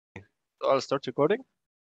I'll start recording.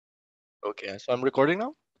 Okay, so I'm recording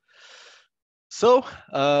now. So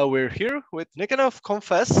we're here with Nikan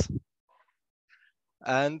Confess.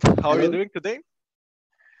 And how are you Hello. doing today?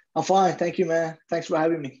 I'm fine. Thank you, man. Thanks for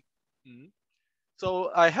having me.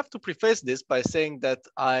 So I have to preface this by saying that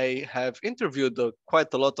I have interviewed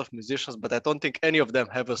quite a lot of musicians, but I don't think any of them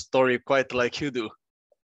have a story quite like you do.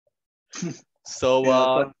 So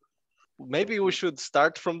Yeah, maybe we should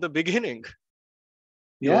start from the beginning.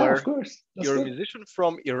 yeah, of course. That's You're a good. musician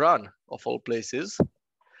from Iran, of all places.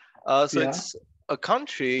 So Yeah. it's a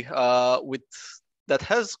country with that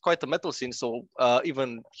has quite a metal scene. So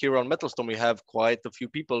even here on Metal Storm, we have quite a few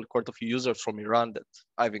people, quite a few users from Iran that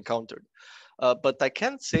I've encountered. But I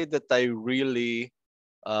can't say that I really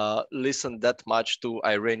listen that much to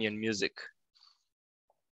Iranian music.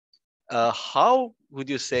 How would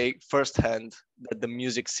you say firsthand that the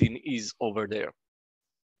music scene is over there?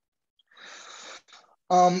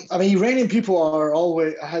 I mean, Iranian people are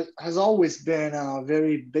always has always been a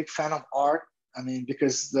very big fan of art. I mean,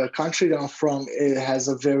 because the country that I'm from, it has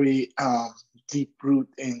a very deep root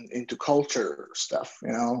into culture stuff.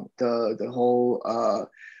 You know, the whole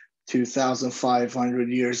 2,500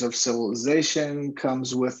 years of civilization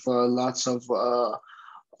comes with lots of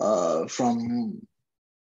from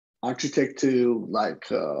architect to like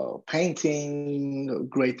painting,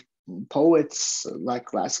 great poets like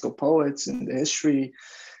classical poets in the history,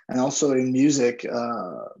 and also in music.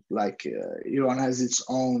 Iran has its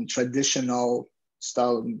own traditional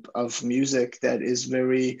style of music that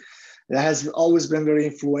has always been very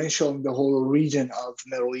influential in the whole region of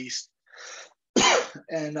Middle East.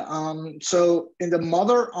 And so in the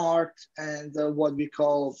modern art and what we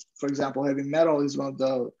call, for example, heavy metal is one of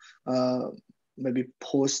the maybe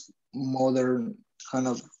post-modern kind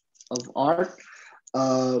of art.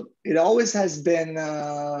 It always has been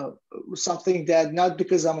something that, not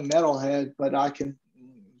because I'm a metalhead, but I can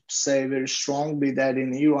say very strongly that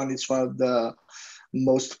in Iran it's one of the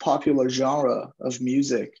most popular genre of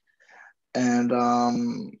music. And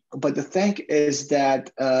but the thing is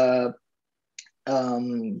that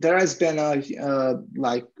there has been a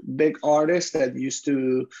like big artist that used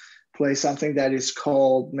to play something that is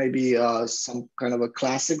called maybe some kind of a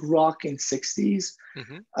classic rock in 60s.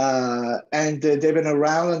 And they've been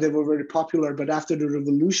around and they were very popular. But after the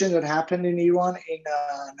revolution that happened in Iran in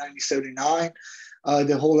 1979,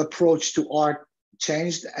 the whole approach to art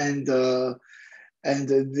changed, and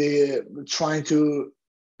they trying to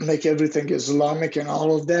make everything Islamic and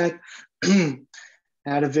all of that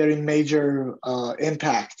had a very major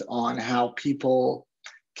impact on how people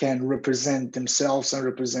can represent themselves and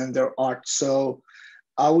represent their art. So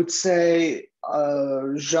I would say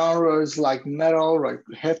genres like metal, like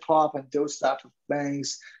hip hop, and those type of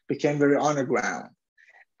things became very underground.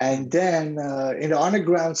 And then in the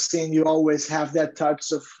underground scene, you always have that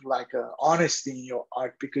types of like honesty in your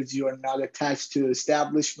art because you are not attached to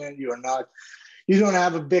establishment. You don't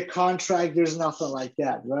have a big contract. There's nothing like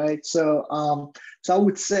that, right? So I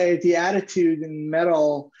would say the attitude in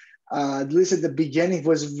metal, at least at the beginning,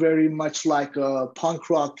 was very much like a punk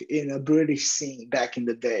rock in a British scene back in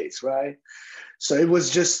the days, right? So it was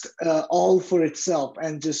just all for itself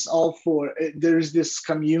and just all for there's this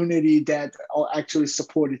community that actually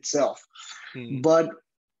support itself. But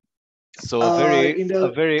so a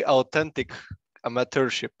very authentic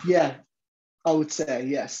amateurship. Yeah, I would say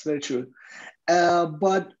yes, very true.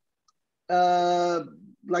 But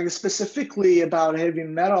like specifically about heavy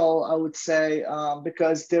metal, I would say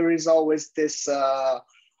because there is always this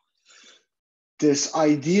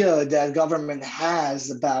idea that government has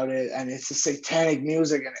about it, and it's a satanic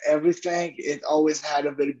music and everything. It always had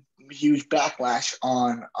a very huge backlash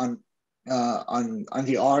on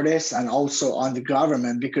the artists and also on the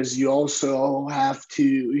government, because you always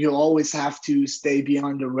have to stay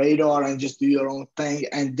beyond the radar and just do your own thing.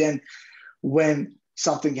 And then when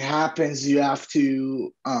something happens, you have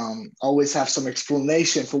to always have some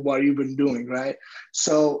explanation for what you've been doing, right?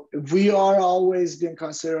 So we are always been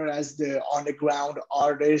considered as the underground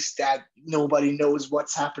artists that nobody knows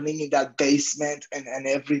what's happening in that basement and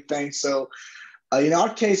everything. So in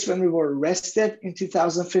our case, when we were arrested in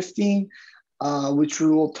 2015, which we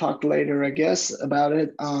will talk later, I guess, about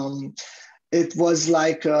it, it was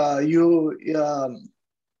like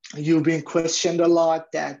you've been questioned a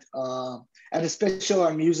lot, that and especially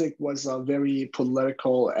our music was very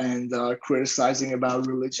political and criticizing about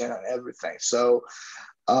religion and everything. So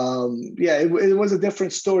it was a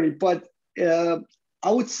different story, but I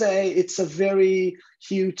would say it's a very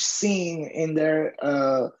huge scene in their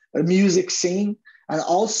music scene. And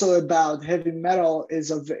also about heavy metal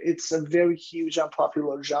it's a very huge and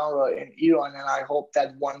popular genre in Iran, and I hope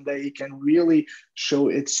that one day it can really show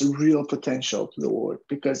its real potential to the world,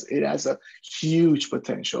 because it has a huge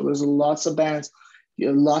potential. There's lots of bands,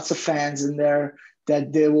 lots of fans in there,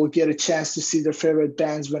 that they will get a chance to see their favorite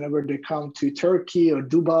bands whenever they come to Turkey or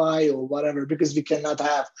Dubai or whatever, because we cannot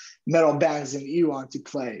have metal bands in Iran to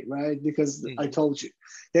play, right? Because I told you,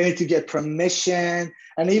 they need to get permission,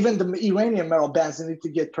 and even the Iranian metal bands, they need to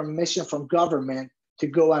get permission from government to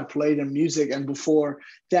go and play their music. And before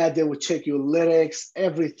that, they would check your lyrics,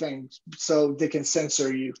 everything, so they can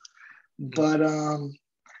censor you. But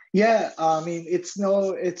yeah, I mean, it's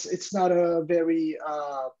not a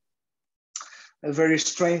very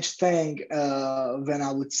strange thing when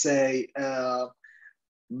I would say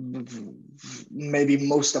maybe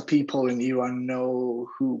most of people in Iran know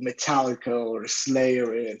who Metallica or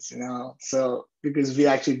Slayer is, so because we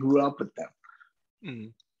actually grew up with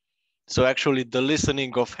them. So actually the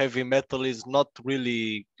listening of heavy metal is not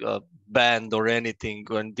really banned or anything,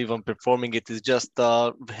 and even performing it is just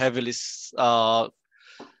heavily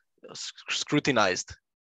scrutinized.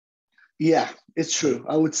 Yeah, it's true.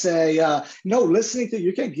 I would say, listening to,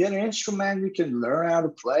 you can get an instrument, you can learn how to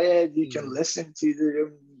play it, you can listen to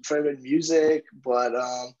your favorite music, but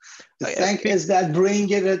the thing is that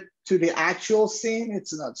bringing it to the actual scene,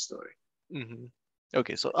 it's another story.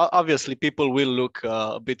 Okay, so obviously people will look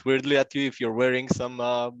a bit weirdly at you if you're wearing some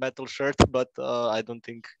metal shirt, but I don't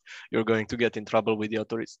think you're going to get in trouble with the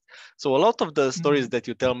authorities. So a lot of the stories that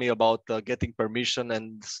you tell me about getting permission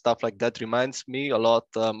and stuff like that reminds me a lot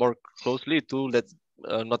more closely to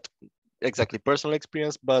not exactly personal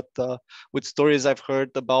experience, but with stories I've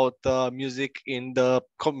heard about music in the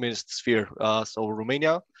communist sphere. So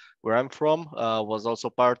Romania, where I'm from, was also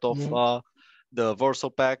part of the Warsaw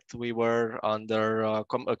Pact. We were under a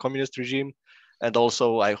communist regime. And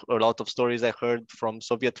also a lot of stories I heard from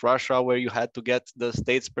Soviet Russia, where you had to get the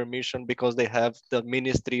state's permission because they have the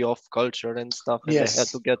Ministry of Culture and stuff, and they had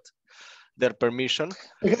to get their permission.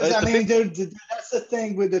 Because I mean, that's the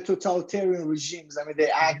thing with the totalitarian regimes. I mean, they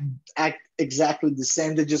act exactly the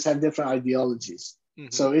same. They just have different ideologies.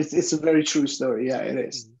 So it's a very true story. Yeah, it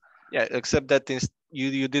is. Yeah, except that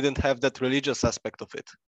you didn't have that religious aspect of it.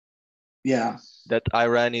 Yeah. That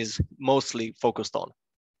Iran is mostly focused on.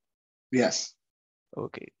 Yes.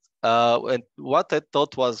 Okay. And what I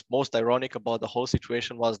thought was most ironic about the whole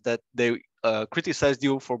situation was that they criticized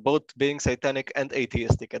you for both being satanic and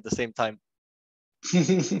atheistic at the same time.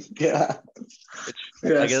 Yeah.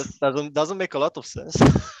 Which I guess doesn't make a lot of sense.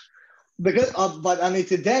 Because, but I mean,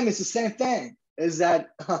 to them, it's the same thing. Is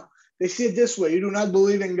that they see it this way: you do not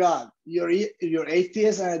believe in God. You're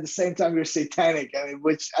atheist, and at the same time, you're satanic. I mean,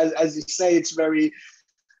 which, as you say, it's very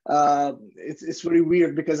very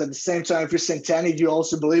weird, because at the same time, if you're satanic, you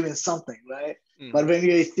also believe in something, right? But when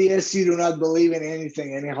you're atheist, you do not believe in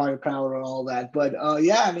anything, any higher power and all that. But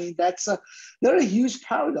yeah, I mean, there's a huge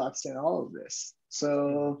paradox in all of this.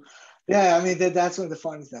 So yeah, I mean, that's one of the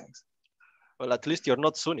funny things. Well, at least you're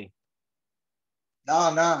not Sunni. No,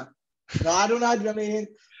 I'm not. No, I do not. I mean,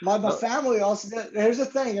 my family also, here's the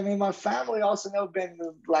thing. I mean, my family also never been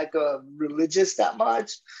like religious that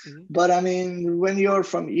much. But I mean, when you're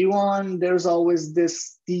from Iran, there's always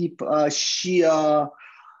this deep Shia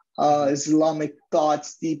Islamic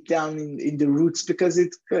thoughts deep down in the roots, because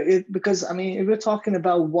because I mean, if we're talking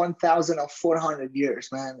about 1,400 years,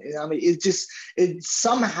 man. I mean, it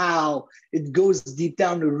somehow it goes deep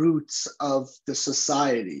down the roots of the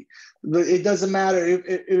society. But it doesn't matter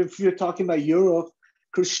if you're talking about Europe,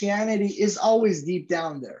 Christianity is always deep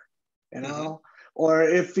down there, Or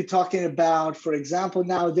if we're talking about, for example,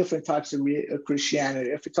 now different types of Christianity.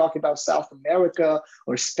 If we're talking about South America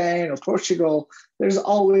or Spain or Portugal, there's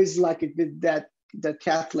always like that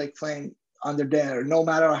Catholic thing under there. No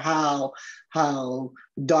matter how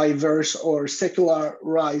diverse or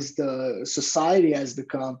secularized the society has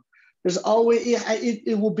become, there's always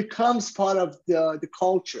it will becomes part of the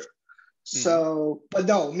culture. So, but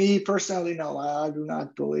no, me personally, no, I do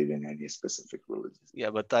not believe in any specific religion.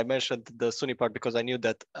 Yeah, but I mentioned the Sunni part because I knew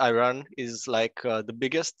that Iran is like the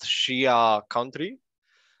biggest Shia country.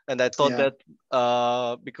 And I thought that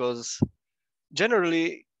because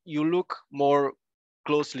generally you look more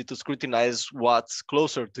closely to scrutinize what's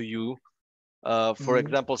closer to you. For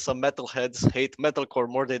example, some metalheads hate metalcore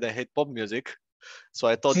more than they hate pop music. So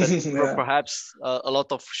I thought that perhaps a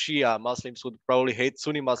lot of Shia Muslims would probably hate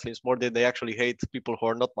Sunni Muslims more than they actually hate people who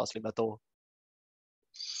are not Muslim at all.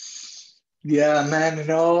 Yeah, man.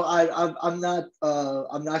 No, I'm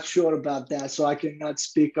not sure about that, so I cannot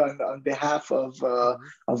speak on behalf of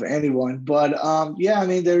anyone. But yeah, I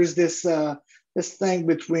mean, there's this this thing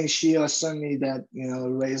between Shia Sunni that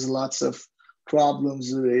raised lots of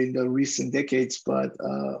problems in the recent decades. But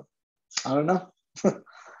I don't know.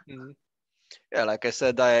 Mhm. Yeah, like I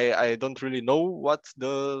said, I don't really know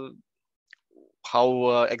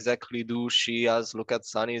how exactly do Shias look at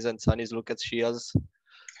Sunnis and Sunnis look at Shias.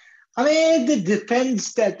 I mean, it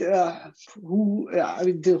depends that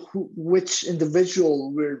which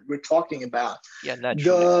individual we're talking about. Yeah,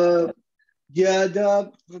 naturally. The Yeah,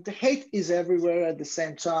 the hate is everywhere at the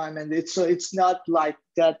same time, and it's not like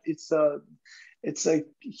that. It's a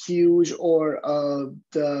huge or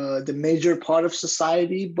the major part of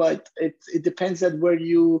society, but it depends on where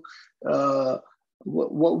you uh,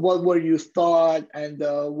 what were you thought, and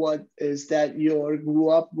what is that you grew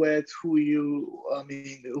up with, who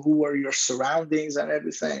were your surroundings and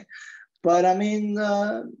everything. But I mean,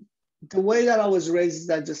 the way that I was raised is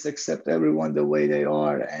that just accept everyone the way they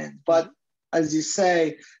are. But Mhm. as you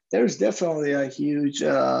say, there's definitely a huge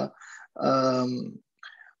um,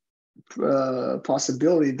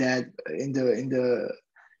 possibility that in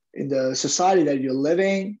the society that you're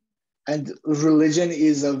living, and religion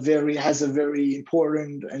has a very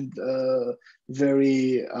important and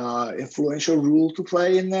very influential role to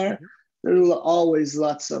play in there. Mhm. There are always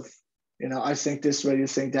lots of, I think this way, you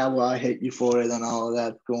think that, well, I hate you for it, and all of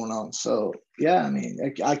that going on. So yeah, I mean,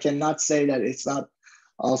 I cannot say that it's not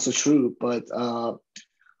also true, but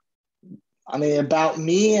I mean, about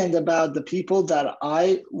me and about the people that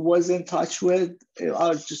I was in touch with,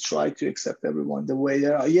 I just try to accept everyone the way they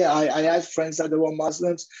are. Yeah, I had friends that were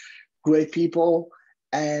Muslims, great people,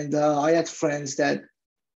 and I had friends that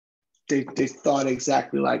they thought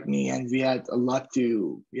exactly like me, and we had a lot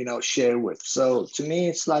to share with. So to me,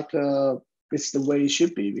 it's the way it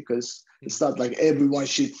should be, because it's Mhm. not like everyone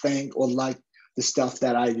should think or like the stuff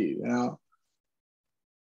that I do.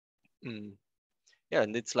 Mm. Yeah,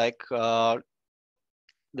 and it's like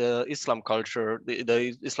the Islam culture,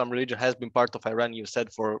 the Islam religion has been part of Iran, you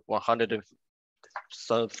said, for 100 and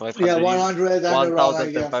so Yeah, 500 years, 100 and around,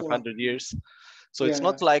 like, yeah, 1500 years. So it's yeah,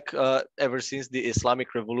 not like ever since the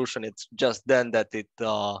Islamic Revolution, it's just then that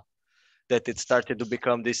it started to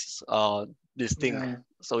become this thing. yeah.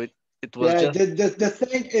 So it was Yeah, just. the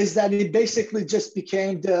thing is that it basically just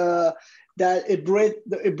became that it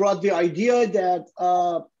brought the idea that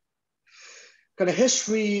kind of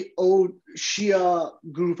history owed Shia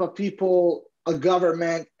group of people a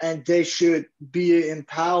government, and they should be in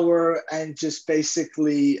power, and just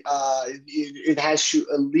basically it has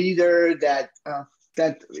a leader that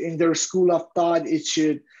in their school of thought it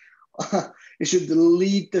should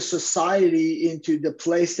lead the society into the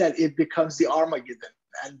place that it becomes the Armageddon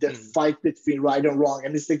and the Mm, fight between right and wrong.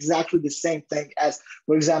 And it's exactly the same thing as,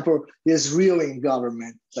 for example, the Israeli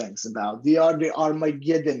government thinks about. They are the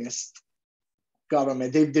Armageddonist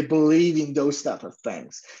government. They believe in those type of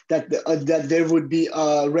things. That there would be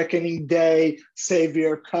a reckoning day,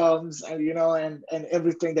 Savior comes, and and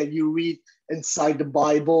everything that you read inside the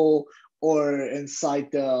Bible or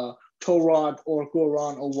inside the Torah or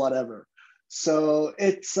Quran or whatever. So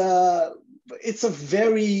it's a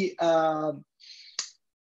very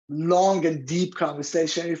long and deep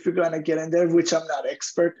conversation if you're gonna get in there, which I'm not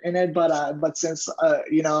expert in it, but since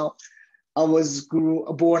I was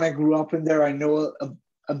born and grew up in there, I know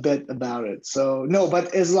a bit about it. So no,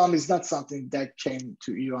 but Islam is not something that came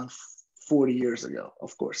to Iran 40 years ago.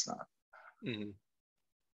 Of course not. mm.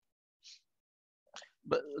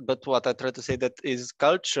 But what I try to say that is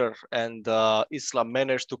culture and Islam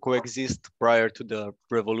managed to coexist prior to the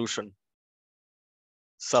revolution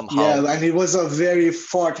somehow. Yeah, and it was a very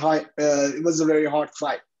it was a very hard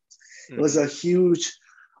fight. It was Hmm. a huge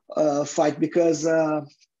fight, because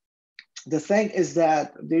the thing is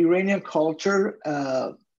that the Iranian culture,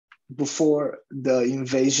 before the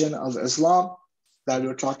invasion of Islam that Hmm.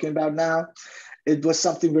 we're talking about now, it was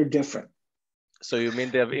something very different. So you mean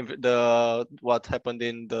the what happened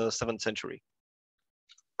in the 7th century?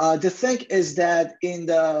 The thing is that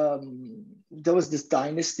there was this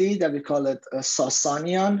dynasty that we call it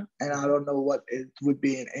Sasanian, and I Hmm. don't know what it would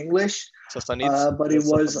be in English, Sassanids, but the it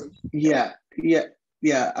was, Safavids. Yeah.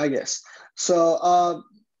 yeah, I guess. So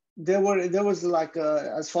there was like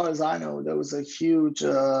as far as I know, there was a huge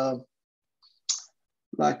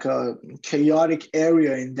like a chaotic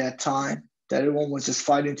area in that time, that everyone was just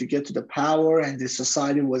fighting to get to the power, and the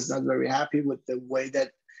society was not very happy with the way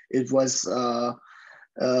that it was.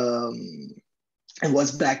 Um, it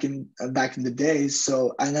was back in the days.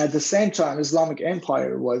 So, and at the same time, Islamic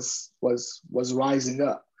Empire was rising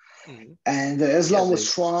up. Mhm. And Yeah, Islam was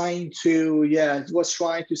they. trying to, yeah, it was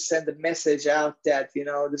trying to send a message out that,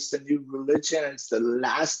 this is a new religion. It's the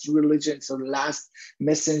last religion. So the last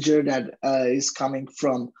messenger that is coming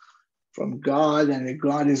from God, and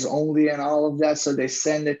God is only, and all of that. So they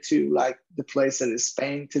send it to like the place that is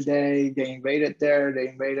Spain today. They invaded there. They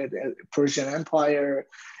invaded Persian Empire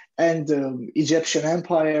and Egyptian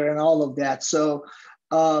Empire and all of that. So,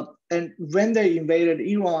 and when they invaded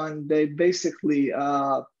Iran, they basically,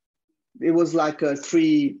 it was like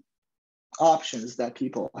three options that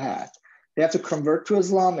people had. They have to convert to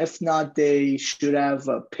Islam. If not, they should have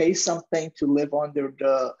pay something to live under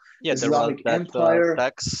the Yeah, there was Islamic that Empire.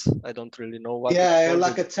 tax. I don't really know what it's Yeah, called.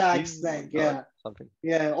 like a Fee tax or thing. not, Yeah, something.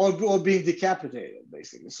 yeah, or being decapitated,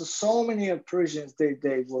 basically. So many of Persians, they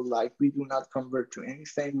were like, we do not convert to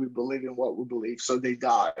anything. We believe in what we believe. So they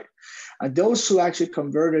died. And those who actually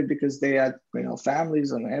converted because they had,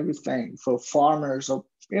 families and everything, for farmers, or,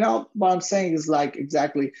 what I'm saying is like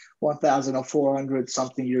exactly 1,400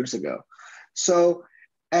 something years ago. So,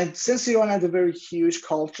 and since Iran had a very huge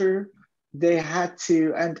culture, they had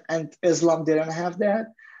to, and Islam didn't have that.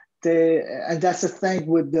 And that's the thing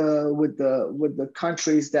with the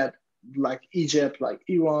countries that, like Egypt, like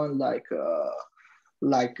Iran, like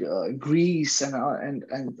Greece, and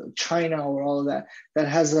China, or all of that, that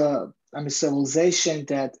has civilization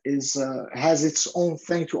that is has its own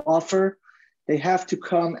thing to offer. They have to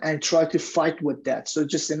come and try to fight with that. So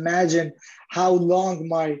just imagine how long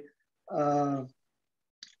my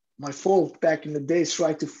folk back in the days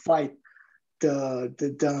tried to fight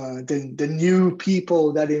the new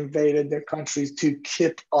people that invaded their countries to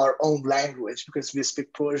keep our own language, because we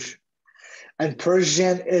speak Persian. And Mhm.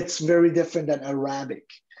 Persian, it's very different than Arabic.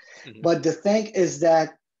 Mhm. But the thing is that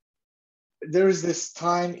there's this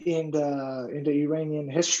time in the Iranian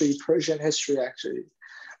history, Persian history actually,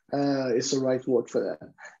 is the right word for that.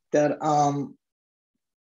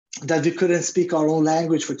 That we couldn't speak our own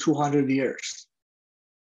language for 200 years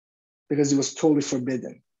because it was totally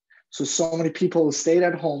forbidden. So many people stayed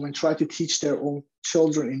at home and tried to teach their own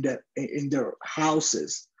children in their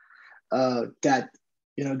houses that,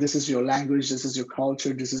 this is your language, this is your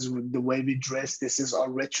culture, this is the way we dress, this is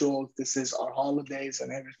our rituals, this is our holidays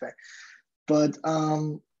and everything. But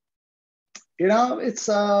it's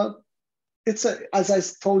as I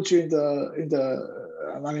told you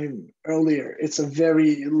earlier, it's a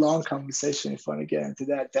very long conversation if you want to get into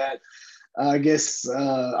that I guess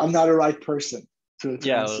I'm not the right person to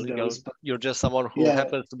Yeah, answer those. But you're just someone who yeah,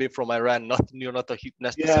 happens to be from Iran. Not you're not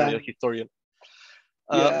necessarily yeah, a historian.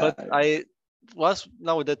 yeah, But I was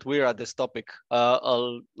now that we're at this topic,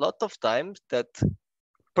 a lot of times that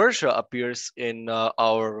Persia appears in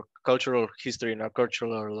our cultural history, in our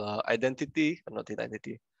cultural identity, not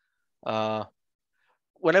identity. Uh,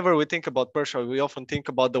 Whenever we think about Persia, we often think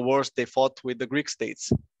about the wars they fought with the Greek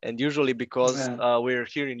states. And usually, because yeah, we're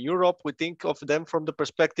here in Europe, we think of them from the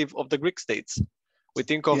perspective of the Greek states. We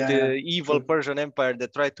think of yeah, the evil true. Persian Empire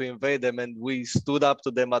that tried to invade them, and we stood up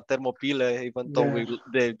to them at Thermopylae, even though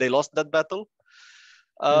Yeah, they lost that battle.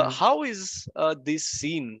 yeah. How is this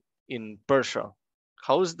seen in Persia?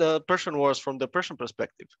 How is the Persian Wars from the Persian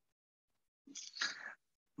perspective?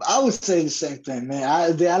 I would say the same thing,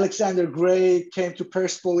 man. The Alexander Great came to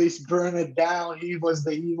Persepolis, burned it down. He was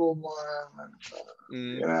the evil one. And,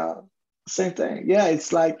 Mm, you know, same thing. Yeah,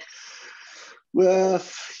 it's like, well,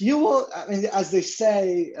 you will. I mean, as they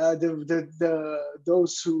say, the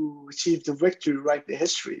those who achieve the victory write the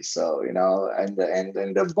history. So and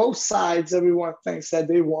the both sides, everyone thinks that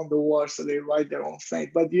they won the war, so they write their own thing.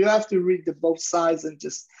 But you have to read the both sides and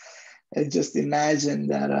just imagine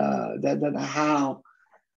that how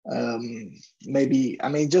maybe, I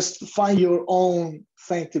mean, just find your own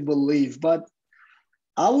thing to believe. But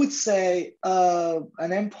I would say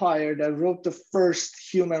an empire that wrote the first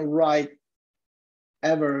human right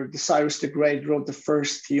ever, the Cyrus the Great wrote the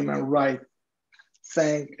first human right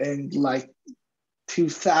thing in like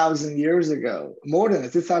 2,000 years ago, more than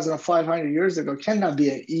 2,500 years ago, cannot be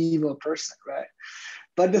an evil person, right?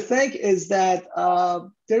 But the thing is that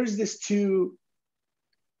there's this two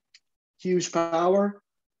huge power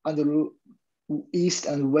on the east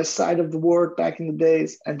and west side of the world back in the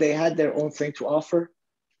days, and they had their own thing to offer,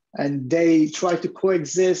 and they tried to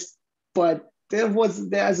coexist, but there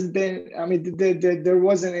hasn't been, I mean, there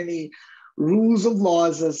wasn't any rules of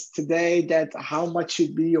laws as today that how much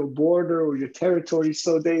should be your border or your territory.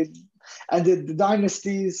 So the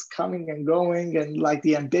dynasties coming and going, and like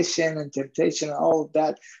the ambition and temptation and all of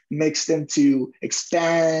that makes them to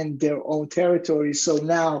expand their own territory. So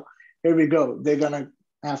now here we go, they're gonna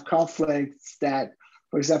have conflicts that,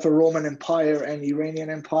 for example, Roman Empire and Iranian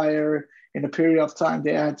Empire, in a period of time,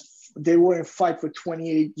 they were in fight for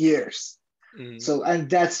 28 years. So, and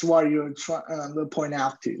that's what you're trying to point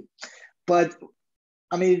out to. But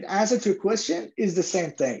I mean, answer to your question is the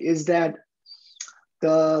same thing, is that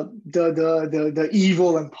the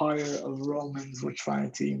evil empire of Romans were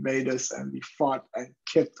trying to invade us, and we fought and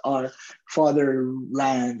kept our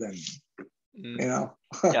fatherland, and you know.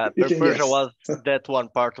 Yeah, you can Persia guess. was that one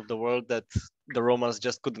part of the world that the Romans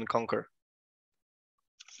just couldn't conquer.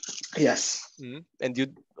 Yes. And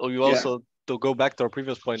you also, to go back to our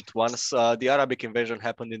previous point, once the Arabic invasion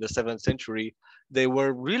happened in the 7th century, they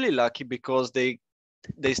were really lucky because they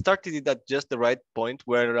started it at just the right point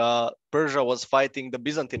where Persia was fighting the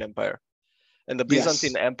Byzantine Empire. And the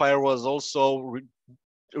Byzantine Empire was also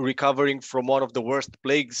recovering from one of the worst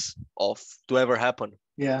plagues to ever happen.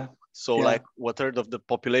 Yeah. So like 1/3 of the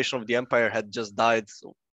population of the empire had just died.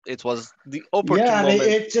 So it was the opportune moment. I mean,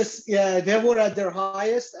 it just, they were at their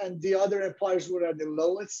highest and the other empires were at the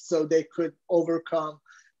lowest. So they could overcome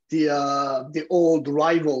the old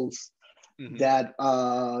rivals that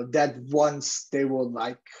once they were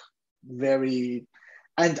like very,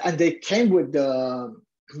 and they came with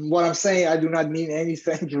what I'm saying, I do not mean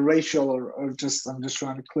anything racial or just, I'm just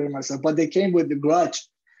trying to clear myself, but they came with the grudge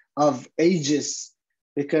of ages,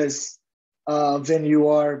 because when you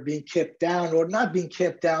are being kept down, or not being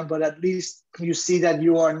kept down, but at least you see that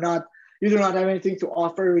you do not have anything to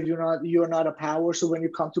offer, you're not a power. So when you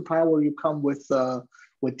come to power, you come with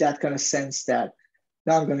that kind of sense that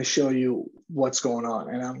now I'm going to show you what's going on,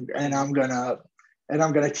 and I'm gonna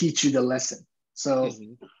teach you the lesson. So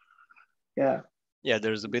yeah,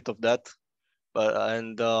 there's a bit of that, but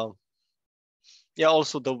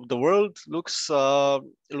also the world looks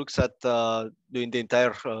at the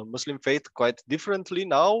entire Muslim faith quite differently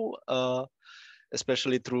now,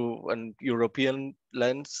 especially through an European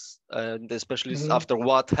lens, and especially after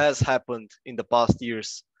what has happened in the past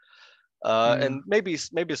years. And maybe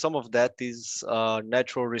some of that is a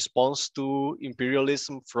natural response to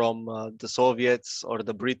imperialism from the Soviets or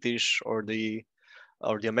the British or the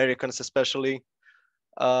Americans especially,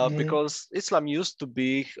 because Islam used to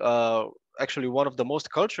be actually one of the most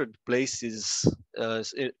cultured places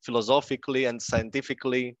philosophically and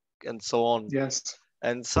scientifically and so on. Yes.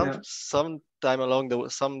 And something along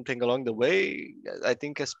the way, I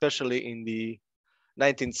think especially in the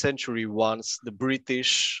 19th century, once the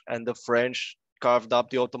British and the French carved up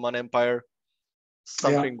the Ottoman Empire,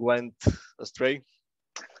 something went astray.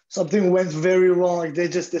 Something went very wrong. They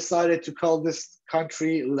just decided to call this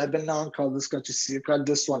country Lebanon, call this country Syria, call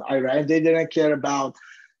this one Iran. They didn't care about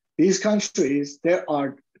these countries. There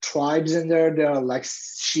are tribes in there. There are like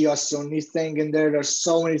Shia Sunni thing in there. There's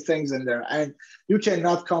so many things in there. And you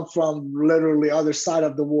cannot come from literally other side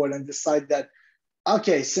of the world and decide that,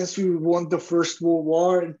 okay, since we won the First World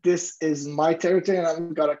War, this is my territory and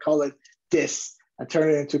I'm going to call it this and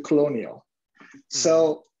turn it into colonial.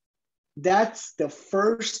 So that's the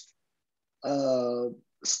first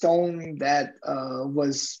stone that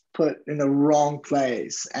was put in the wrong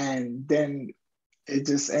place. And then it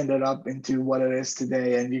just ended up into what it is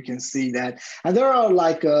today. And you can see that. And there are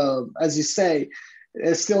like, as you say,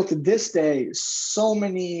 still to this day, so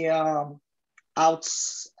many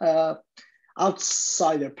outsider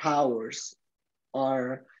powers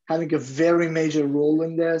are having a very major role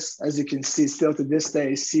in this. As you can see, still to this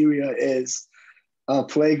day, Syria is a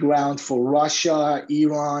playground for Russia,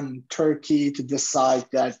 Iran, Turkey to decide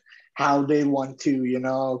that how they want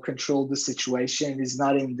to, control the situation is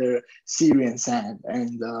not in the Syrians' hand.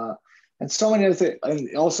 And so many other things.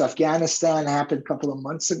 And also Afghanistan happened a couple of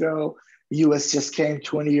months ago. The US just came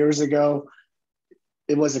 20 years ago.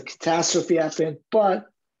 It was a catastrophe happened, but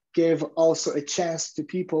gave also a chance to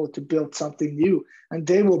people to build something new. And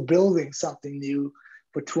they were building something new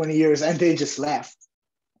for 20 years and they just left.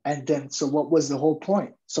 And then, so what was the whole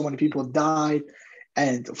point? So many people died,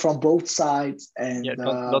 and from both sides. And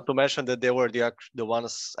not to mention that they were the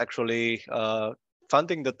ones actually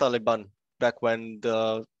funding the Taliban back when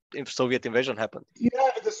the Soviet invasion happened. Yeah,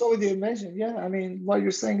 the Soviet invasion. Yeah, I mean, what you're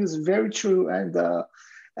saying is very true. And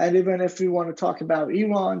even if we want to talk about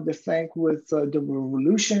Iran, the thing with the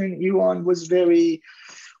revolution in Iran was very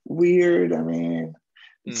weird. I mean,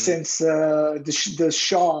 since the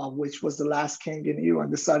Shah, which was the last king in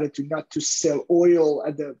Iran, decided not to sell oil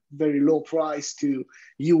at the very low price to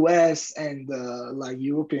US and like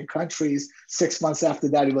European countries, 6 months after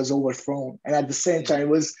that, it was overthrown. And at the same time, it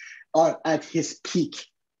was at his peak,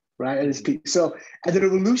 right? At his peak. So the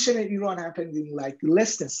revolution in Iran happened in like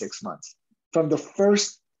less than 6 months, from the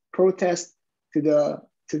first protest to the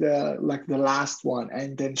last one.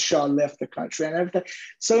 And then Shah left the country and everything.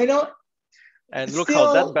 So, and look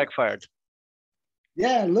how that backfired.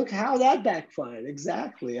 Yeah, look how that backfired.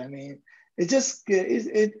 Exactly. I mean, it just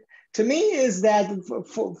it to me is that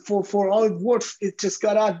for all it works, it just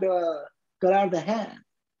got out of the hand.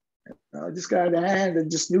 It just got out of the hand, and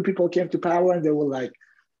just new people came to power, and they were like,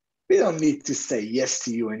 "We don't need to say yes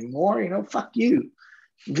to you anymore. Fuck you.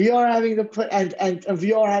 We are having and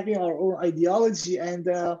we are having our own ideology, and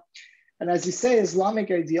as you say,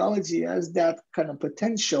 Islamic ideology has that kind of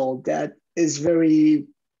potential that is very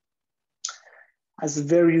has a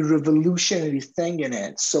very revolutionary thing in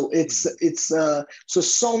it. So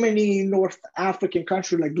so many North African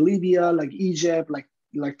countries like Libya, like Egypt, like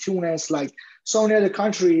Tunis, like so many other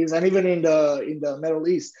countries, and even in the Middle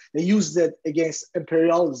East, they used it against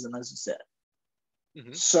imperialism, as you said.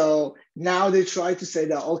 Mm-hmm. So now they try to say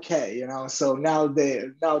that okay, so now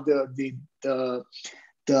the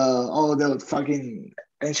all the fucking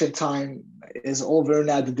ancient time is over.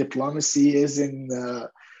 Now the diplomacy is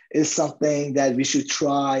something that we should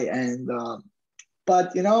try,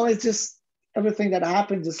 but it's just everything that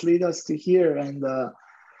happened just lead us to here, and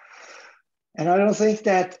I don't think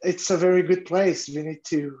that it's a very good place. We need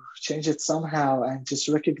to change it somehow and just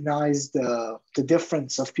recognize the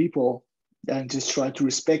difference of people and just try to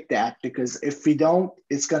respect that, because if we don't,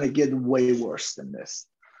 it's going to get way worse than this.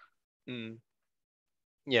 Mm.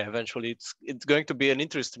 Yeah, eventually it's going to be an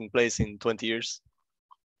interesting place in 20 years.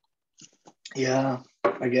 Yeah,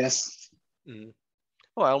 I guess. Mm.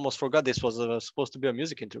 Oh, I almost forgot this was supposed to be a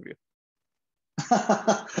music interview.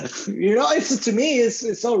 It's to me,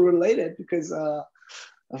 it's all related because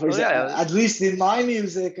for example, yeah. at least in my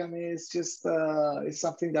music, I mean, it's just it's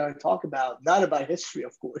something that I talk about, not about history,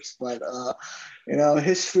 of course, but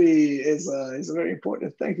history is a very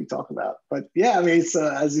important thing to talk about. But yeah, I mean, it's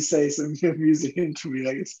as you say, it's a music interview,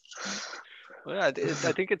 I guess. Well, yeah,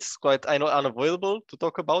 I think it's quite unavoidable to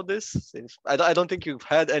talk about this. Since I don't think you've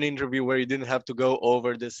had an interview where you didn't have to go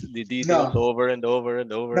over the details over and over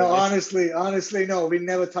and over. No, again. honestly, no, we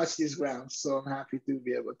never touched these grounds, so I'm happy to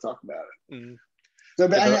be able to talk about it. Mm. So,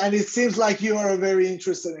 and it seems like you are very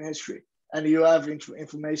interested in history and you have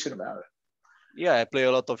information about it. Yeah, I play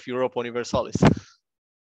a lot of Europa Universalis.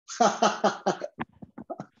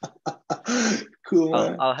 Cool,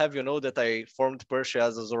 man. I'll have you know that I formed Persia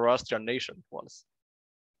as a Zoroastrian nation once.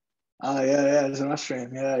 Yeah,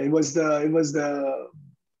 Zoroastrian. Yeah, it was the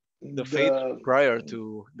faith prior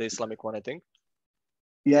to the Islamic one, I think.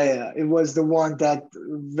 Yeah, it was the one that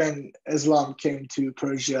when Islam came to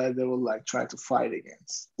Persia, they were like trying to fight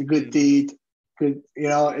against the good deed. Good,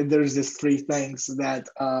 there's these three things that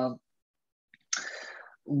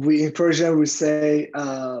we in Persian we say.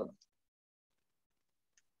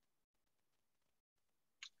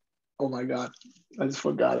 Oh my God, I just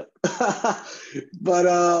forgot it. but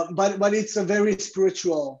it's a very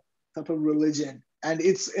spiritual type of religion, and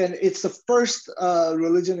it's the first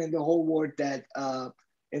religion in the whole world that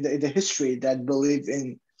in the history that believed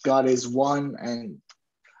in God is one, and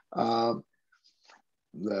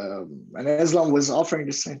Islam was offering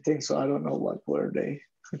the same thing. So I don't know what were they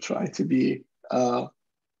trying to be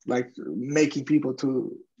like making people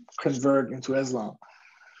to convert into Islam.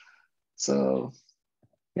 So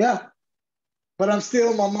yeah, but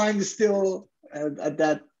my mind is still at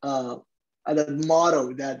that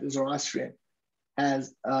motto that Zoroastrian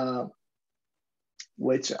has,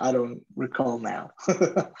 which I don't recall now.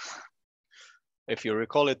 If you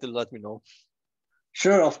recall it, let me know.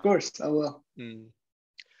 Sure, of course, I will.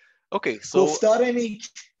 Okay, so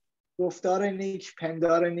گفتارنیک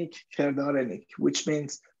پندارنیک کردارنیک, which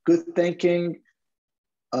means good thinking,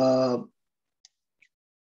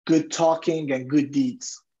 good talking, and good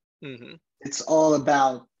deeds. Mm-hmm. It's all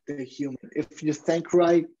about the human. If you think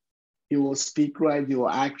right, you will speak right, you will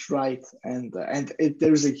act right, and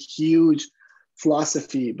there's a huge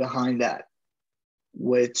philosophy behind that,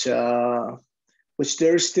 which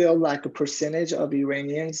there's still like a percentage of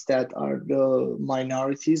Iranians that are the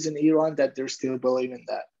minorities in Iran that they're still believing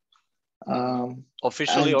that.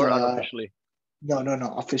 Officially or unofficially? No,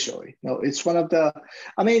 officially. No, it's one of the.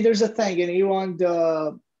 I mean, there's a thing in Iran.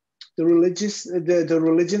 The religions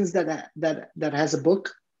that has a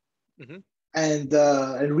book, and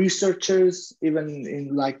researchers, even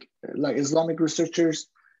in like Islamic researchers,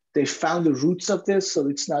 they found the roots of this. So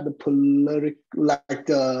it's not a political like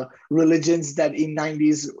the religions that in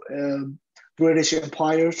 90s British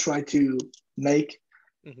Empire tried to make.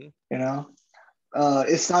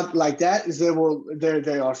 It's not like that.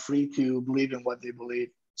 They are free to believe in what they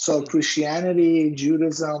believe. So Christianity,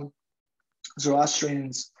 Judaism,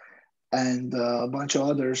 Zoroastrians, and a bunch of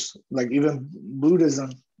others, like even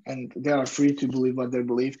Buddhism, and they are free to believe what they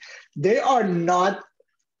believe. They are not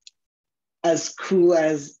as cool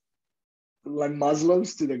as like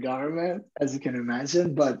Muslims to the government, as you can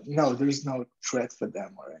imagine. But no, there's no threat for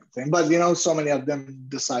them or anything. But so many of them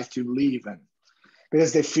decide to leave, and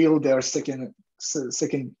because they feel they're second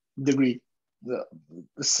degree,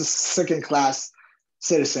 second class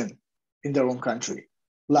citizen in their own country,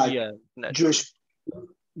 like Yeah, naturally. Jewish.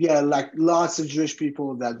 Yeah, like lots of Jewish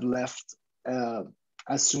people that left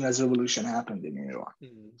as soon as revolution happened in Iran.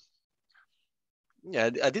 Mm. Yeah,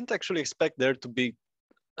 I didn't actually expect there to be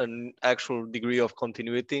an actual degree of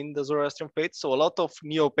continuity in the Zoroastrian faith. So a lot of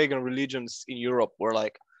neo-pagan religions in Europe were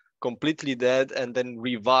like completely dead and then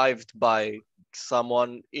revived by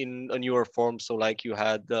someone in a newer form. So like you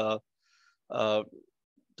had uh,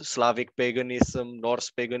 Slavic paganism, Norse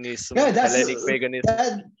paganism, Yeah, that's Hellenic paganism.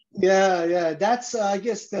 that. Yeah, yeah. That's I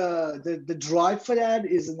guess the drive for that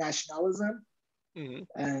is nationalism Mhm.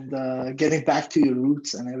 and getting back to your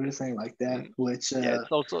roots and everything like that, Mm. which Yeah, is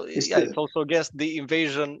it's also I guess the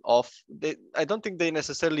invasion of they. I don't think they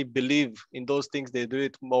necessarily believe in those things. They do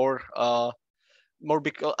it more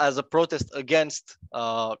because as a protest against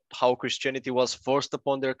how Christianity was forced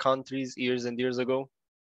upon their countries years and years ago.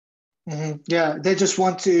 Yeah, they just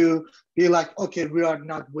want to be like, okay, we are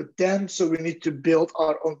not with them, so we need to build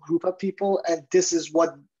our own group of people, and this is what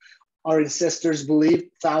our ancestors believed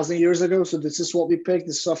 1,000 years ago. So this is what we picked.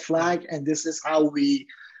 This is our flag, and this is how we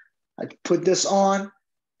put this on,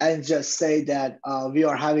 and just say that we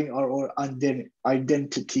are having our own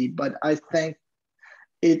identity. But I think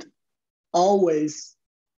it always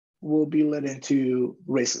will be led into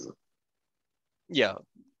racism. Yeah,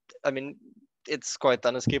 I mean it's quite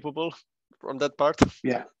unescapable from that part.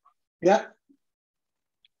 Yeah, yeah.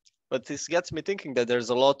 But this gets me thinking that there's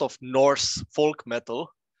a lot of Norse folk metal.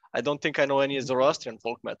 I don't think I know any Zoroastrian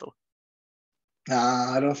folk metal.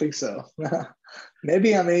 I don't think so.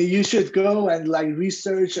 Maybe I mean you should go and like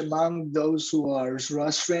research among those who are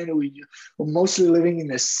Zoroastrian, who are mostly living in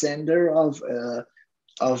the center of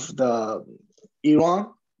the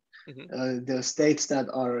Iran, the states that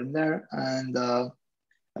are in there, and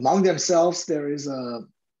among themselves there is a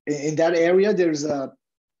in that area there's a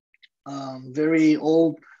very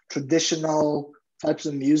old traditional types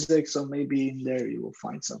of music. So maybe in there you will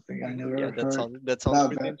find something. I Yeah, never heard that sounds about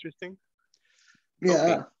pretty that. interesting.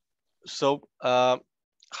 Okay, Yeah. so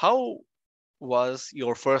how was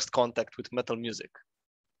your first contact with metal music?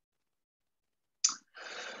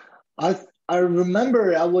 I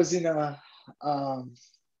remember I was in a um,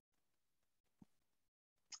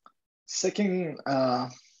 second. I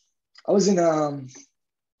was in a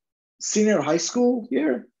senior high school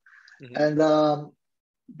here, and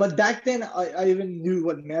but back then I even knew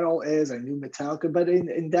what metal is. I knew Metallica, but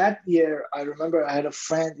in that year I remember I had a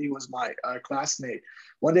friend. He was my classmate.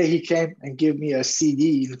 One day he came and gave me a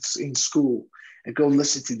CD in school and go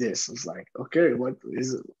listen to this. I was like, okay, what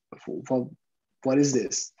is it? What is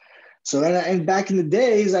this? So and back in the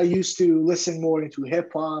days, I used to listen more into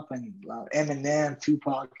hip hop and Eminem,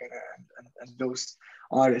 Tupac, and those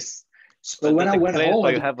artists. So But when that I went explains home, why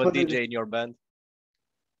I you just have a put it. DJ in your band.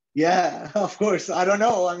 Yeah, of course. I don't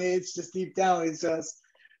know. I mean, it's just deep down.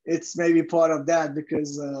 It's maybe part of that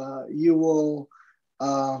because you will,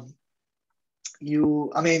 um,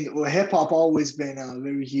 I mean, hip hop always been a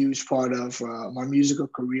very huge part of my musical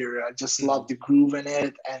career. I just love the groove in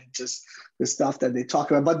it and just the stuff that they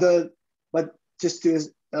talk about. But just to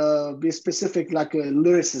be specific, like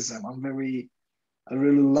lyricism, I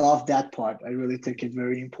really love that part. I really take it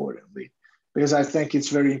very importantly because I think it's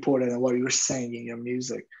very important in what you're saying in your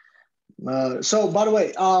music. So, by the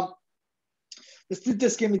way, this dude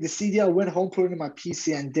just gave me the CD. I went home, put it in my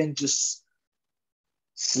PC, and then just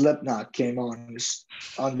Slipknot came on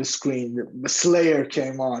the screen. The Slayer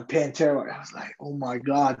came on, Pantera. I was like, oh my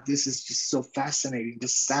God, this is just so fascinating. The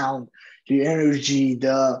sound, the energy,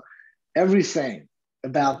 the everything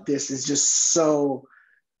about this is just so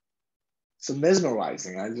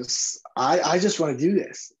mesmerizing. I just want to do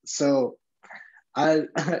this. So I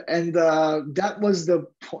and that was the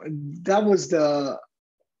point. That was the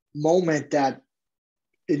moment that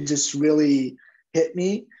it just really hit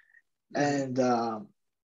me, and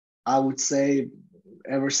I would say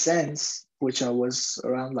ever since, which I was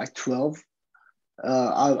around like 12,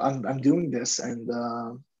 I'm doing this, and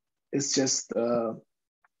it's just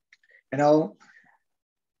you know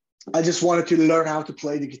I just wanted to learn how to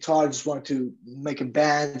play the guitar. I just wanted to make a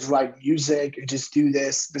band, write music, and just do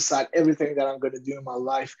this beside everything that I'm going to do in my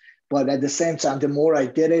life. But at the same time, the more I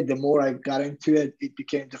did it, the more I got into it, it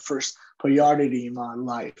became the first priority in my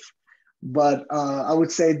life. But I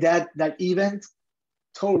would say that event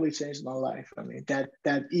totally changed my life. I mean,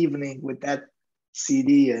 that evening with that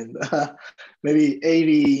CD and maybe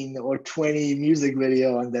 18 or 20 music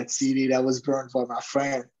video on that CD that was burned by my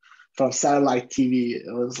friend from satellite TV.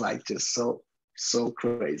 It was like just so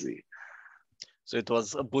crazy. So it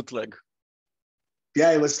was a bootleg.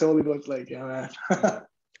 Yeah, it was totally bootleg. Yeah, man.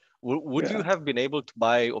 Would you have been able to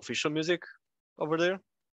buy official music over there?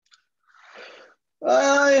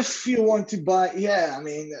 If you want to buy, yeah, I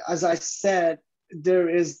mean, as I said, there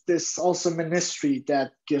is this also ministry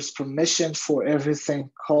that gives permission for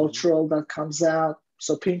everything cultural that comes out.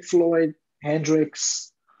 So Pink Floyd,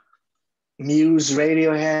 Hendrix, Muse,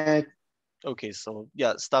 Radiohead. Okay, so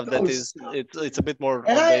yeah, stuff that is it's a bit more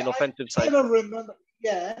and on the inoffensive I side. even remember,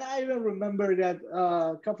 yeah, and I even remember that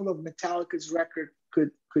a couple of Metallica's record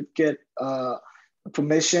could get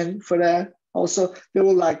permission for that. Also, they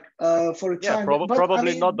were like for a time, but probably I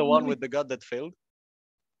mean, not the one with the god that failed.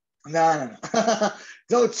 No.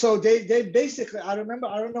 So they basically, I remember,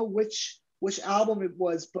 I don't know which album it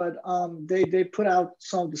was, but they put out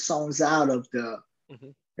some of the songs out of the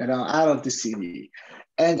out of the CD,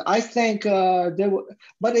 and I think they were,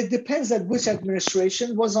 but it depends on which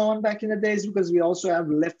administration was on back in the days, because we also have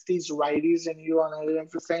lefties, righties, and and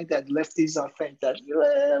everything. That lefties are think that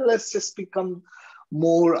let's just become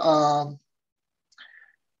more.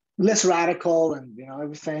 Less radical and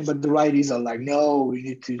everything, but the righties are like, no, we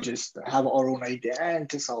need to just have our own idea and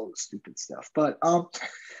just all the stupid stuff. But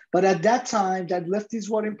at that time, that lefties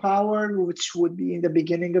were in power, which would be in the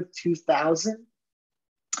beginning of 2000.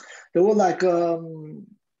 There were like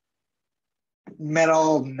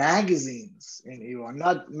metal magazines in Iran,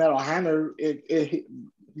 not Metal Hammer, the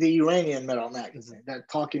Iranian metal magazine that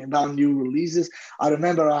talking about new releases. I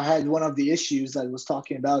remember I had one of the issues that was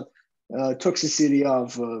talking about toxicity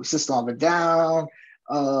of System of a Down,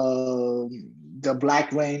 the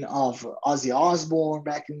Black Rain of Ozzy Osbourne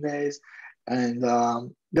back in the days. And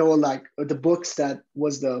there were like the books that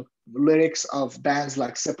was the lyrics of bands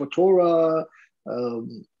like Sepultura,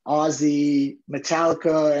 Ozzy,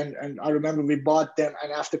 Metallica. And I remember we bought them.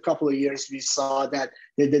 And after a couple of years, we saw that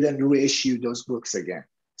they didn't reissue those books again.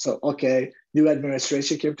 So, okay, new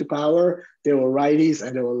administration came to power. They were righties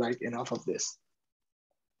and they were like, enough of this.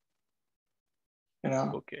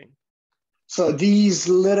 Okay. So these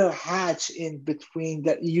little hatch in between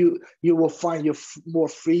that you will find your more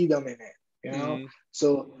freedom in it,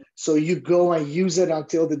 So you go and use it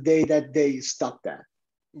until the day that they stop that.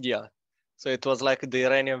 Yeah. So it was like the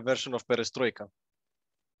Iranian version of perestroika.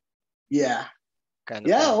 Yeah. Kind of.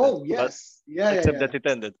 Yeah. Like oh, yes. Yeah. Except that it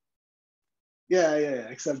ended. Yeah.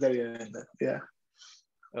 Except that it ended. Yeah.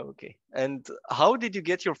 Okay. And how did you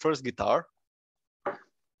get your first guitar?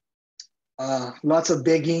 Lots of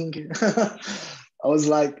begging. I was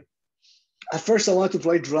like, at first I wanted to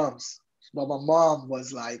play drums, but my mom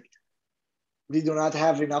was like, we do not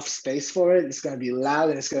have enough space for it. It's going to be loud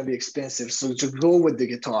and it's going to be expensive. So to go with the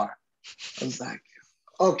guitar. I was like,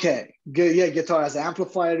 okay, good. Yeah, guitar has an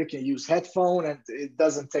amplifier. You can use headphone and it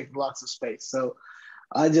doesn't take lots of space. So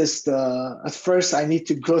I just, at first I need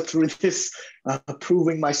to go through this,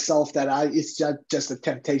 proving myself that it's just a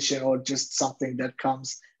temptation or just something that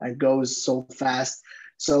comes and goes so fast.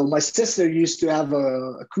 So my sister used to have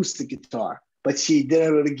a acoustic guitar, but she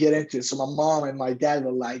didn't really get into it. So my mom and my dad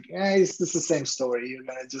were like, it's just the same story. You're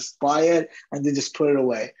going to just buy it and then just put it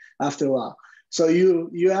away after a while. So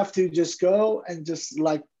you have to just go and just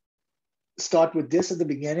like start with this at the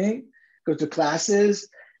beginning, go to classes.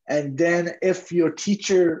 And then if your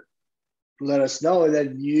teacher let us know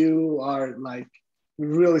that you are like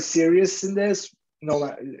really serious in this,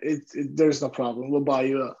 there's no problem. We'll buy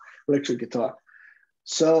you an electric guitar.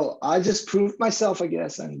 So I just proved myself, I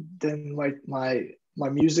guess. And then my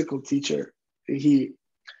musical teacher, he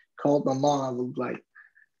called my mom and was like,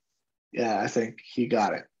 yeah, I think he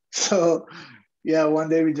got it. So yeah, one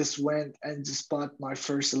day we just went and just bought my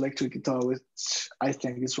first electric guitar, which I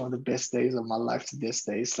think is one of the best days of my life to this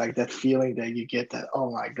day. It's like that feeling that you get that,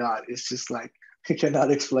 oh my God, it's just like, you cannot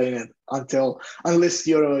explain it unless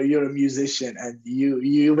you're a musician and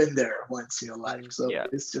you've been there once in your life. So yeah.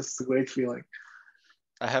 It's just a great feeling.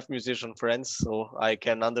 I have musician friends, so I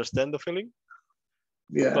can understand the feeling.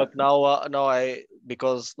 Yeah. But now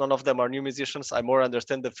because none of them are new musicians, I more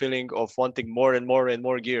understand the feeling of wanting more and more and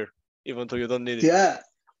more gear, even though you don't need it. Yeah.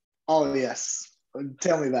 Oh yes.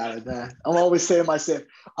 Tell me about it, man. I'm always saying to myself,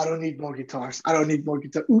 I don't need more guitars. I don't need more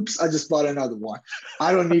guitars. Oops, I just bought another one.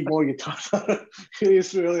 I don't need more guitars.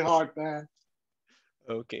 It's really hard, man.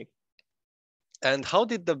 Okay. And how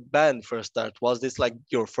did the band first start? Was this like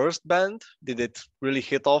your first band? Did it really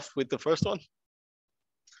hit off with the first one?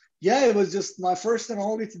 Yeah, it was just my first and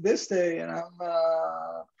only to this day. And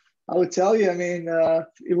I would tell you, I mean,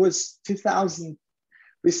 it was 2000.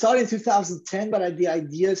 We started in 2010, but I had the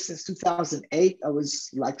idea since 2008. I was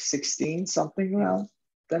like 16, something around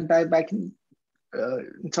then back in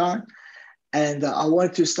time. And I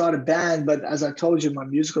wanted to start a band, but as I told you, my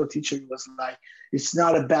musical teacher was like, it's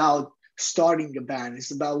not about starting a band.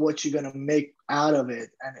 It's about what you're gonna make out of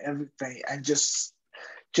it and everything, and just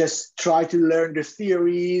try to learn the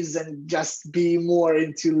theories and just be more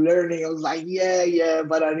into learning. I was like, yeah,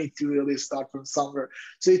 but I need to really start from somewhere.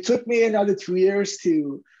 So it took me another 2 years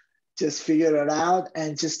to just figure it out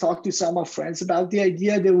and just talk to some of my friends about the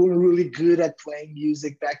idea. They were really good at playing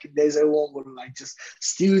music back in days. Everyone were like just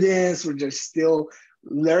students, were just still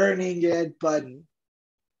learning it. But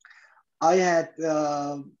I had,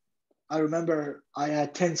 I remember I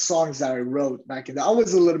had 10 songs that I wrote back in. I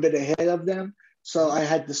was a little bit ahead of them. So I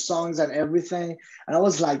had the songs and everything. And I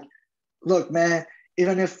was like, look, man,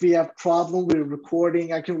 even if we have problem with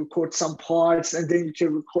recording, I can record some parts and then you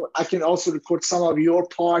can record, I can also record some of your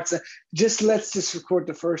parts. Let's just record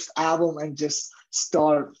the first album and just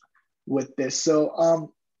start with this.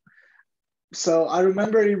 So I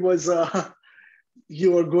remember it was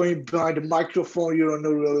you are going behind the microphone, you don't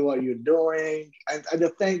know really what you're doing. And the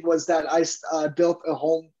thing was that I built a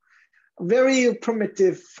home, very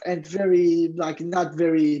primitive and very like not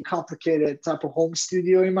very complicated type of home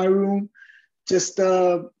studio in my room. Just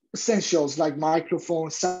essentials like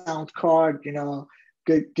microphone, sound card,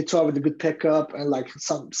 good guitar with a good pickup, and like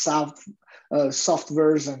some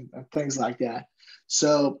softwares and things like that.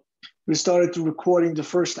 So we started recording the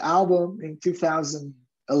first album in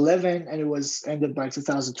 2011, and it was ended by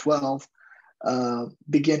 2012.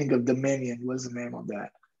 Beginning of Dominion was the name of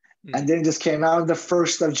that. And then it just came out the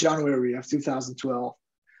 1st of January of 2012.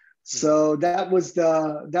 So that was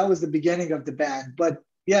the beginning of the band. But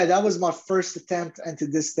yeah, that was my first attempt, and to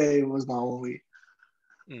this day, it was my only.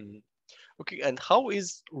 Okay, and how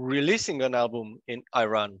is releasing an album in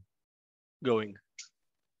Iran going?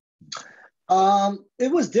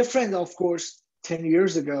 It was different, of course. 10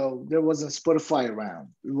 years ago, there wasn't Spotify around.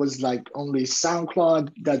 It was like only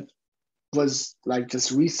SoundCloud that was like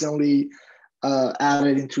just recently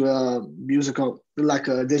added into a musical, like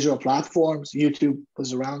a digital platforms. YouTube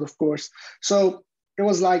was around, of course. So it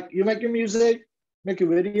was like you make your music, make a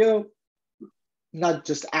video, not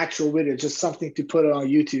just actual video, just something to put it on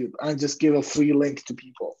YouTube and just give a free link to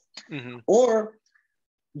people. Or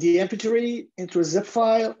the MP3 into a zip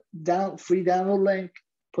file, free download link,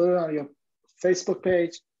 put it on your Facebook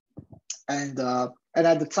page. And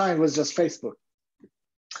at the time it was just Facebook.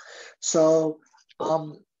 So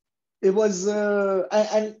it was,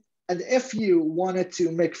 and if you wanted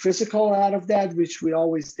to make physical out of that, which we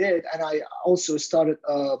always did, and I also started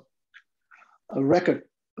a record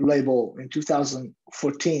label in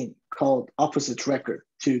 2014 called Opposite Record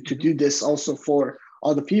to do this also for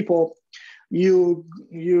other people. You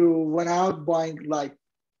went out buying like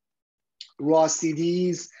raw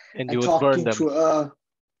CDs and you would talking burn them. to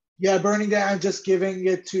burning them and just giving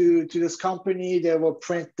it to this company. They will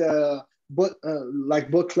print like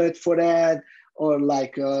booklet for that, or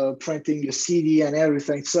like printing your CD and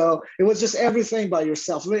everything. So it was just everything by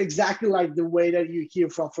yourself, exactly like the way that you hear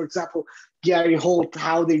from, for example, Gary Holt,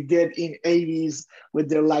 how they did in 80s with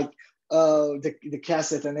their like the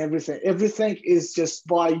cassette and everything. Everything is just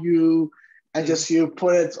by you, and just you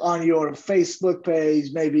put it on your Facebook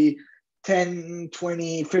page, maybe 10,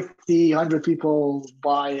 20, 50, 100 people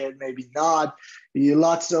buy it, maybe not.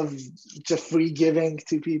 Lots of just free giving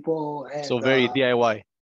to people. And, so very DIY.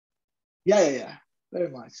 Yeah, very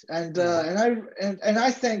much. And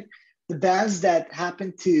I think the bands that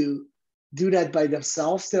happen to do that by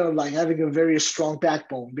themselves, they're like having a very strong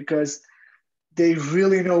backbone, because they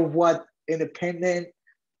really know what independent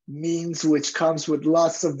means, which comes with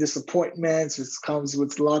lots of disappointments, which comes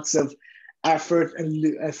with lots of effort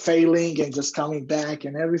and failing and just coming back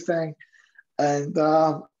and everything. And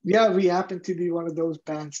we happen to be one of those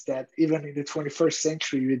bands that even in the 21st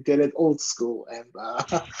century, we did it old school. And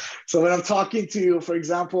so when I'm talking to, for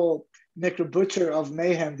example, Nick the Butcher of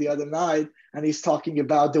Mayhem the other night, and he's talking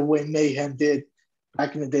about the way Mayhem did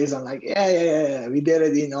back in the days, I'm like, yeah, we did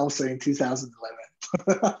it also in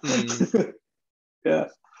 2011. Yeah.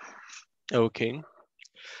 Okay.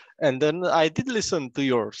 And then I did listen to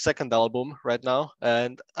your second album right now,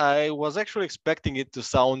 and I was actually expecting it to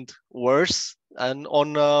sound worse and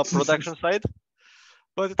on production side,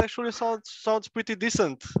 but it actually sounds pretty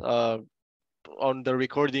decent on the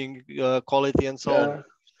recording quality and so on.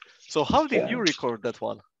 So how did you record that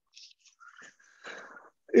one?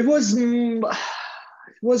 It was,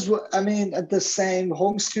 I mean, at the same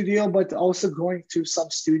home studio, but also going to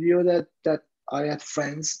some studio that I had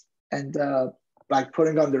friends and like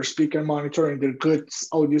putting on their speaker monitor and their good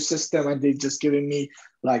audio system, and they just giving me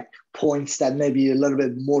like points that maybe a little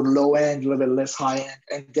bit more low end, a little bit less high end,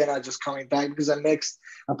 and then I just coming back because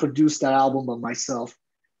I produced that album by myself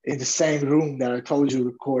in the same room that I told you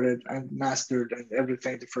recorded and mastered and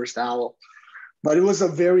everything, the first album. But it was a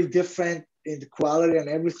very different in the quality and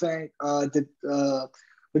everything. The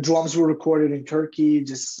drums were recorded in Turkey,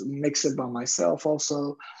 just mix it by myself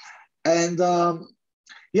also. And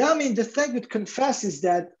yeah, I mean, the thing with Confess is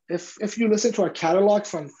that if you listen to our catalog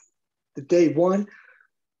from the day one,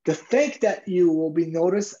 the thing that you will be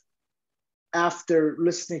noticed after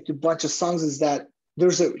listening to a bunch of songs is that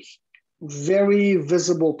there's a very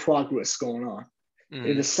visible progress going on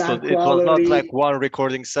in the So sound it was not like quality. one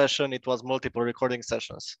recording session, it was multiple recording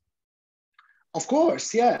sessions. Of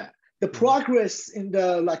course, yeah. The progress in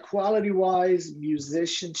the like quality-wise,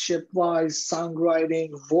 musicianship-wise,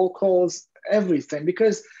 songwriting, vocals, everything.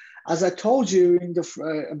 Because as I told you in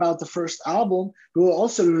the about the first album, we were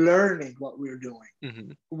also learning what we were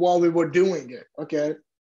doing while we were doing it. Okay,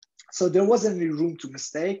 so there wasn't any room to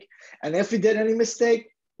mistake. And if we did any mistake,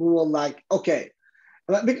 we were like, okay,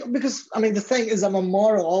 because I mean the thing is, I'm a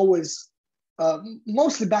model always,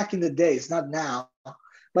 mostly back in the days, not now,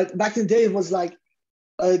 but back in the day it was like,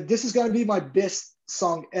 this is going to be my best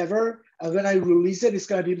song ever. And when I release it, it's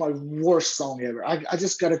going to be my worst song ever. I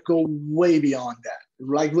just got to go way beyond that.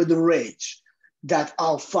 Like with the Rage, that,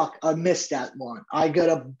 oh, fuck, I missed that one. I got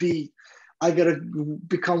to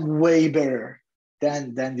become way better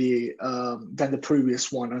than the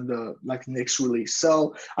previous one on the like next release.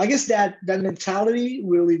 So I guess that mentality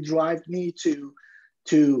really drive me to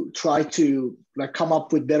try to like come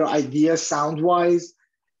up with better ideas sound wise.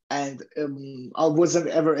 And I wasn't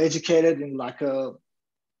ever educated in like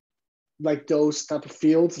those type of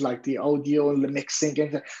fields, like the audio and the mixing,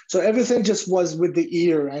 and so everything just was with the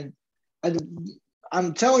ear. And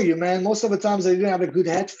I'm telling you, man, most of the times I didn't have a good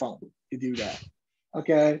headphone to do that.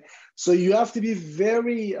 Okay, so you have to be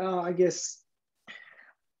very, I guess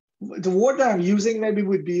the word that I'm using maybe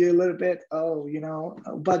would be a little bit,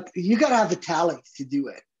 but you gotta have the talent to do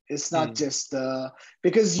it. It's not just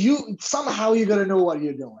because somehow you got to know what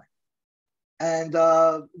you're doing. And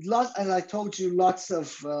and I told you, lots of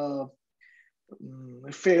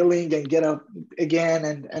failing and get up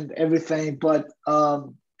again and everything. But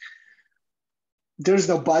there's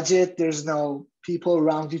no budget. There's no people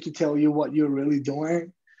around you to tell you what you're really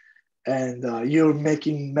doing. And you're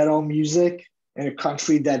making metal music in a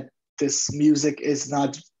country that this music is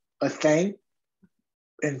not a thing.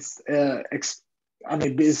 And I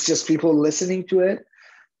mean, it's just people listening to it.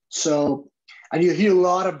 So, and you hear a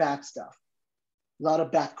lot of bad stuff, a lot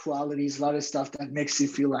of bad qualities, a lot of stuff that makes you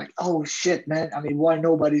feel like, oh shit, man. I mean, why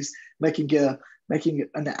nobody's making an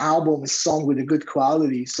album, a song with a good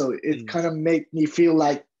quality? So it kind of made me feel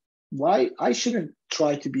like, why I shouldn't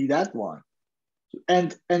try to be that one.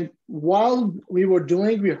 And while we were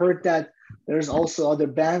doing, we heard that there's also other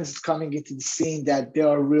bands coming into the scene that they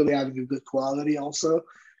are really having a good quality, also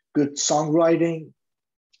good songwriting,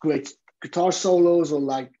 great guitar solos, or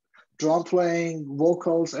like drum playing,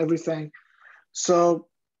 vocals, everything. So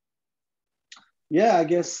yeah, I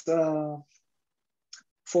guess for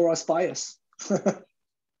us, bias.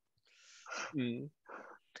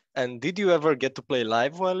 And did you ever get to play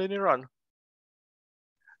live while in Iran?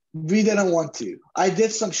 We didn't want to. I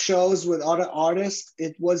did some shows with other artists.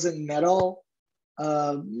 It wasn't metal,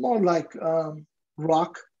 more like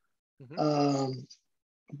rock.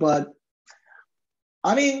 But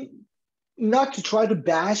I mean, not to try to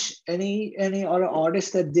bash any other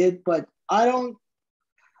artist that did, but my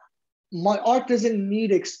art doesn't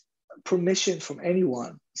need permission from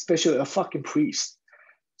anyone, especially a fucking priest.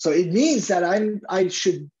 So it means that I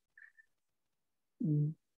should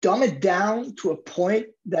dumb it down to a point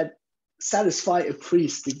that satisfy a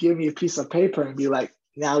priest to give me a piece of paper and be like,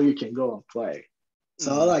 now you can go and play.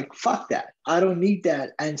 So I'm like, fuck that. I don't need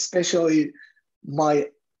that. And especially my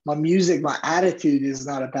music, my attitude is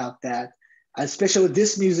not about that. And especially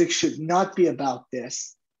this music should not be about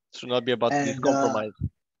this. Should not be about this compromise.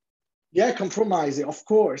 Yeah, compromising, of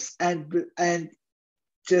course. And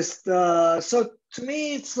just, so to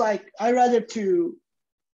me, it's like, I rather to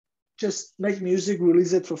just make music,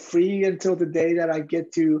 release it for free until the day that I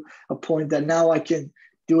get to a point that now I can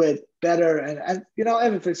do it better and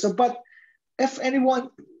everything. So, but if anyone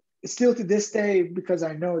still to this day, because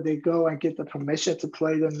I know they go and get the permission to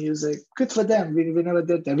play the music, good for them. We never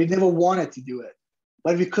did that. We never wanted to do it,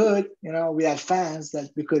 but we could, we had fans that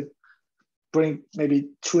we could bring maybe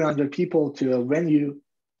 300 people to a venue,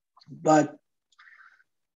 but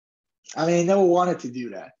I mean, never wanted to do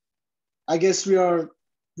that. I guess we are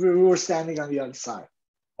we were standing on the other side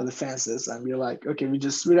of the fences, and we were like, okay, we're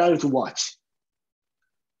ready to watch.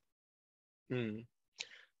 Mm.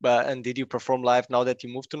 And did you perform live now that you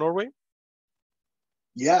moved to Norway?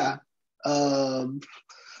 Yeah.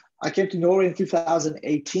 I came to Norway in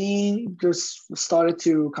 2018, just started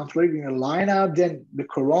to completing a lineup. Then the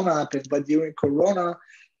Corona happened, but during Corona,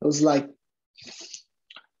 it was like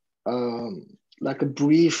a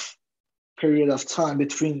brief period of time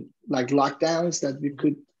between like lockdowns that we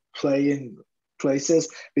could play in places.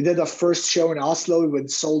 We did our first show in Oslo. We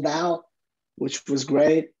went sold out, which was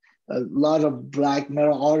great. A lot of black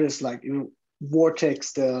metal artists like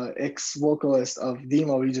Vortex, the ex-vocalist of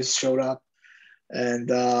Demo, he just showed up. And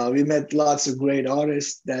we met lots of great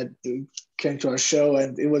artists that came to our show,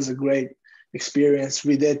 and it was a great experience.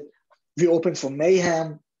 We opened for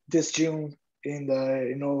Mayhem this June in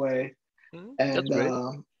Norway. And that's great.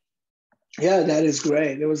 Yeah, that is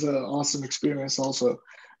great. It was an awesome experience also.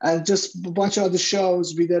 And just a bunch of other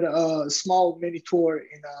shows. We did a small mini tour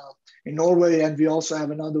in Norway, and we also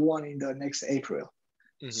have another one in the next April.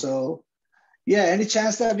 Mm-hmm. So yeah, any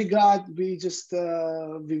chance that we got, we just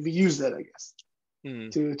we used it, I guess.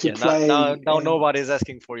 To play. Now nobody's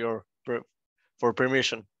asking for for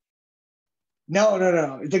permission. No.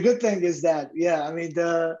 The good thing is that, yeah, I mean,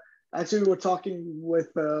 actually we were talking with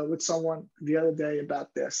someone the other day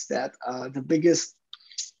about this, that the biggest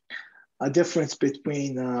difference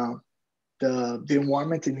between the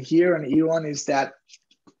environment in here and Iran is that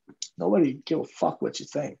nobody give a fuck what you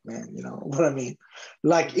think, man. You know what I mean?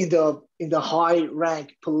 Like in the high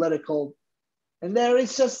rank political, and there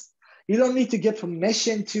it's just, you don't need to get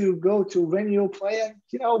permission to go to venue play, and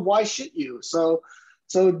why should you? So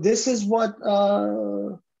this is what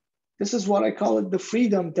I call it, the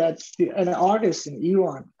freedom that an artist in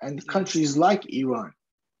Iran and countries like Iran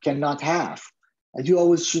cannot have. And you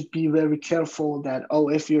always should be very careful that,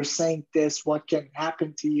 if you're saying this, what can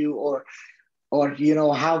happen to you, or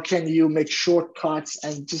how can you make shortcuts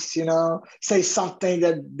and just say something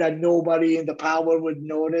that nobody in the power would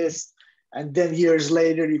notice. And then years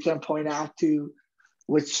later, you can point out to,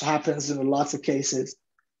 which happens in lots of cases.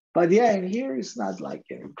 But yeah, in here, it's not like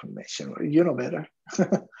getting permission. You know better.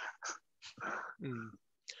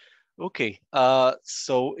 Okay.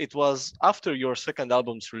 So it was after your second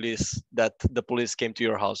album's release that the police came to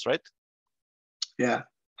your house, right? Yeah,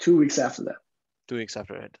 2 weeks after that. 2 weeks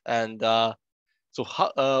after it. And so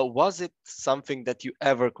how, was it something that you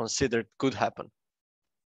ever considered could happen?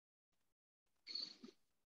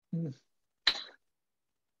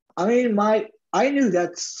 I mean, I knew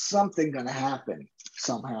that's something gonna happen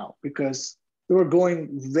somehow, because we were going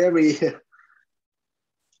very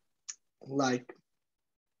like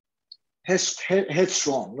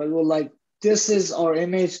headstrong. We were like, this is our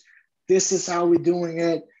image, this is how we're doing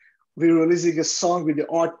it. We're releasing a song with the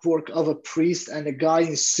artwork of a priest and a guy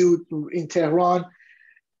in suit in Tehran.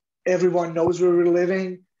 Everyone knows where we're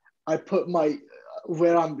living. I put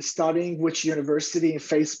where I'm studying, which university, in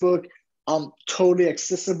Facebook. I'm totally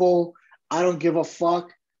accessible. I don't give a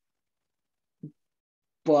fuck.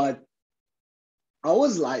 But I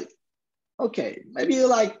was like, okay, maybe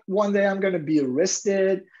like one day I'm going to be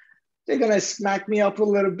arrested. They're going to smack me up a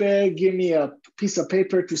little bit, give me a piece of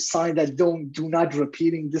paper to sign that do not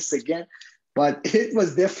repeating this again. But it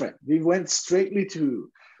was different. We went straightly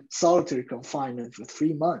to solitary confinement for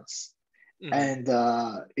 3 months. And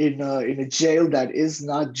in a jail that is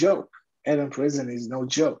not joke. Adam prison is no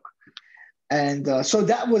joke. And so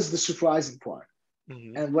that was the surprising part.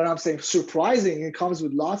 And when I'm saying surprising, it comes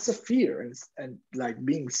with lots of fear and like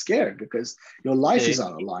being scared, because your life is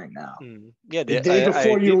on the line now. Yeah, the day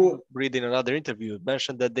before you read in another interview,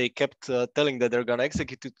 mentioned that they kept telling that they're gonna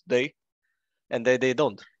execute you today, and they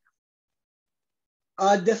don't.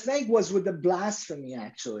 The thing was with the blasphemy,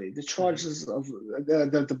 actually, the charges of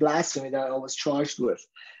the blasphemy that I was charged with.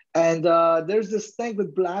 And there's this thing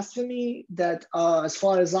with blasphemy that, as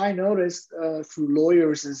far as I noticed through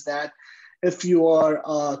lawyers, is that if you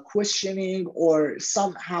are questioning or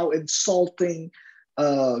somehow insulting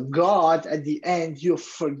God, at the end, you're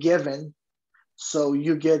forgiven. So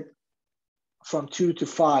you get from 2 to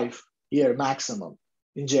 5 year maximum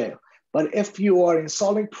in jail. But if you are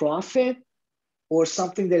insulting prophet or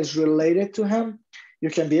something that is related to him, you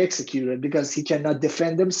can be executed, because he cannot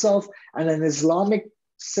defend himself. And an Islamic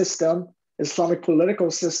political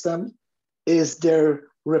system is their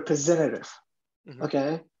representative.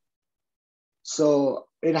 Okay. So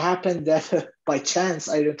it happened that by chance,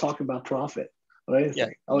 I didn't talk about prophet or anything.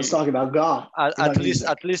 Yeah, I was talking about God.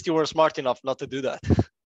 At least you were smart enough not to do that.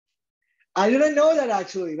 I didn't know that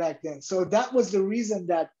actually back then. So that was the reason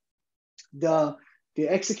that the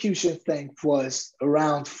execution thing was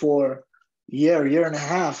around for a year and a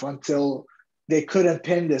half until they couldn't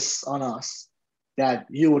pin this on us that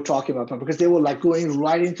you were talking about, because they were like going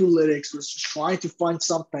right into lyrics, was trying to find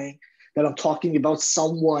something that I'm talking about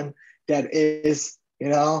someone that is,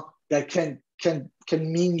 that can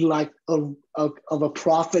mean like of a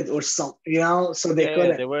prophet or something, so they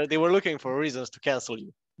couldn't. They were looking for reasons to cancel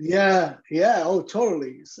you. Yeah, oh,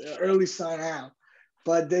 totally. It's early sign out,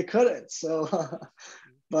 but they couldn't. So,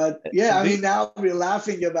 but yeah, I mean, now we're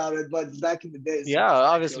laughing about it, but back in the days,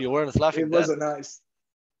 obviously you weren't laughing. It wasn't nice.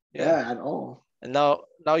 Yeah, at all. And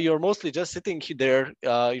now you're mostly just sitting there.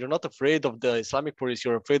 You're not afraid of the Islamic police.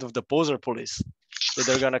 You're afraid of the poser police, that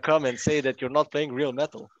they're gonna come and say that you're not playing real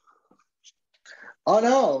metal. Oh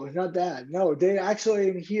no, not that. No, they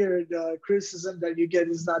actually hear the criticism that you get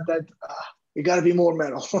is not that. You got to be more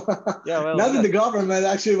metal. Not in the government,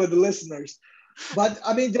 actually, but the listeners. But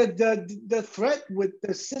I mean, the threat with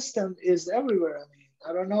the system is everywhere. I mean,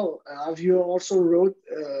 I don't know. Have you also wrote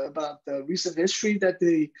about the recent history that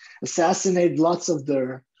they assassinate lots of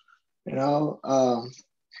their,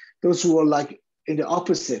 those who are like in the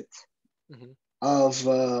opposite of,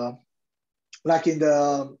 like in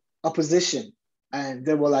the opposition, and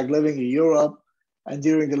they were like living in Europe, and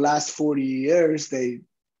during the last 40 years, they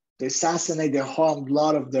assassinate, they harmed a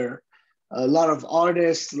lot of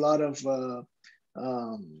artists, a lot of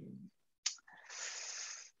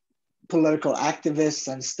political activists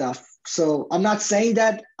and stuff. So I'm not saying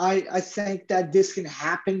that I think that this can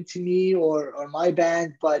happen to me or my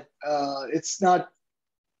band, but it's not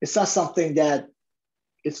something that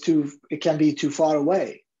it can be too far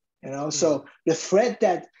away, So the threat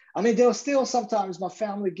that, I mean, there'll still sometimes my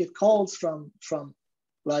family get calls from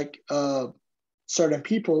like certain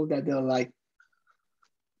people that they're like,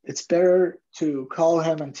 it's better to call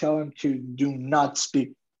him and tell him to do not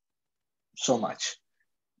speak so much.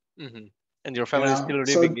 And your family is still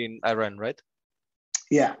living in Iran, right?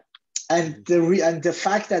 Yeah, and the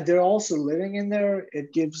fact that they're also living in there,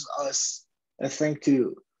 it gives us a thing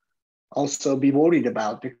to also be worried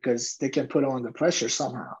about, because they can put on the pressure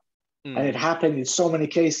somehow. And it happened in so many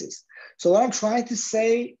cases. So what I'm trying to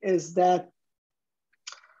say is that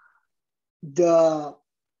the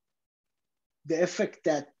effect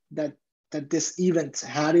that this event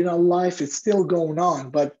had in our life is still going on,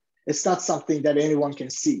 but it's not something that anyone can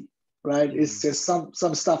see, right? It's just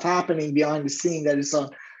some stuff happening behind the scene that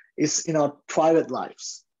is in our private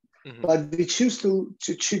lives. But we choose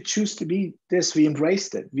to be this. We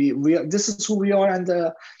embraced it. We this is who we are,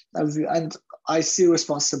 and I see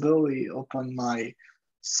responsibility upon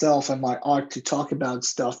myself and my art to talk about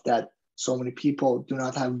stuff that so many people do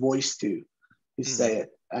not have voice to say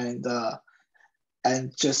it,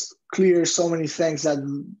 and just clear so many things that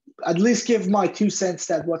at least give my 2 cents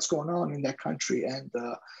that what's going on in that country. And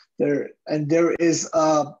there is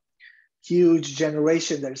a huge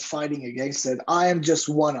generation that is fighting against it. I am just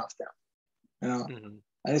one of them,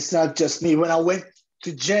 and it's not just me. When I went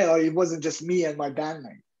to jail, it wasn't just me and my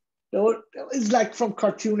bandmate. It's like from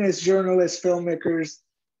cartoonists, journalists, filmmakers,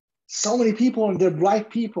 so many people, and they're bright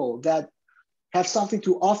people that have something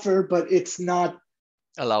to offer, but it's not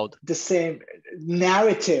allowed the same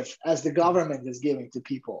narrative as the government is giving to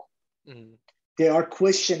people. They are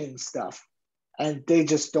questioning stuff, and they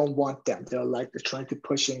just don't want them. They're trying to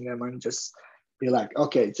pushing them and just be like,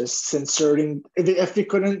 okay, just censoring. If we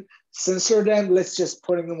couldn't censor them, let's just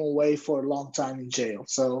putting them away for a long time in jail.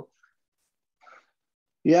 So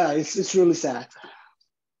yeah, it's really sad.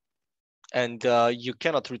 And you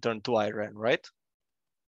cannot return to Iran, right?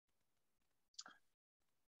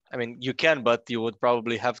 I mean, you can, but you would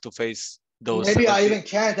probably have to face those. Maybe I even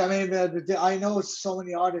can't. I mean, I know so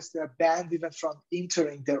many artists that are banned even from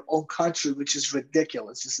entering their own country, which is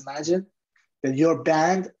ridiculous. Just imagine that you're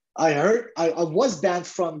banned. I heard I was banned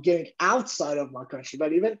from getting outside of my country,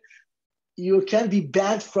 but even you can be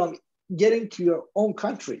banned from getting to your own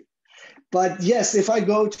country. But yes, if I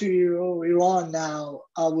go to Iran now,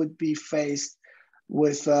 I would be faced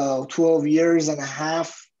with 12 years and a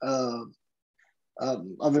half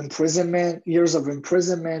of imprisonment, years of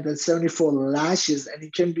imprisonment, and 74 lashes, and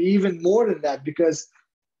it can be even more than that, because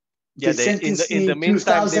in the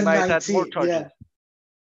meantime they might add more charges.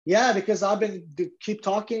 Yeah, because I've been keep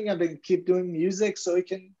talking, I've been keep doing music, so it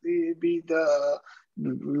can be the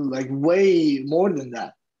like way more than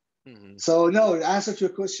that. So no, the answer to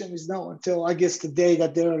your question is no, until I guess the day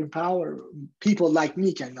that they're in power, people like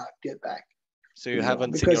me cannot get back. So you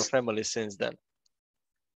haven't seen your family since then?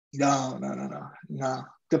 No.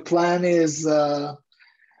 The plan is that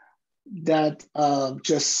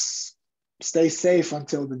just stay safe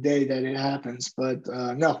until the day that it happens. But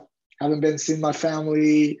no, Haven't been seeing my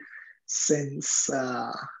family since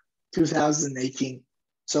 2018.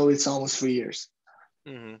 So it's almost 3 years.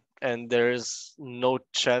 Mm-hmm. And there's no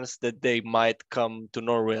chance that they might come to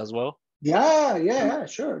Norway as well? Yeah,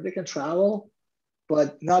 sure. They can travel,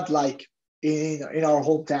 but not like in our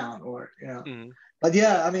hometown or, Mm-hmm. But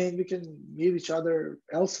yeah, I mean, we can meet each other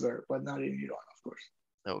elsewhere, but not in Iran, of course.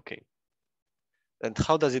 Okay. And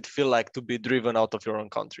how does it feel like to be driven out of your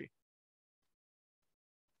own country?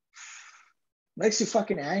 Makes you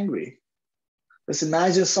fucking angry. Just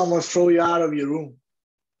imagine someone throw you out of your room.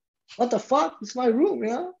 What the fuck? It's my room,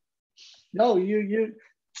 No, you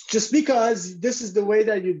just because this is the way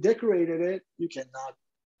that you decorated it, you cannot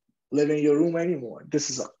live in your room anymore. This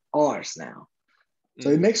is ours now. So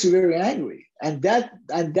it makes you very angry. And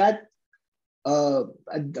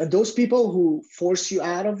those people who force you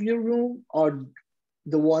out of your room are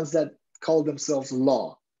the ones that call themselves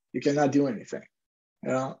law. You cannot do anything,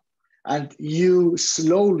 and you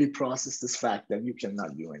slowly process this fact that you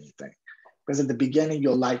cannot do anything. Because at the beginning,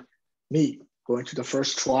 you're like, me going to the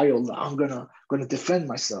first trial, I'm gonna defend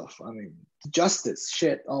myself. I mean, justice,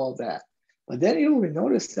 shit, all of that. But then you will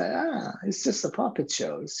notice that it's just a puppet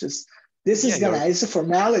show. It's just it's a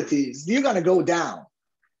formalities. You're gonna go down,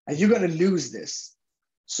 and you're gonna lose this.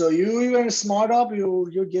 So you're gonna smart up,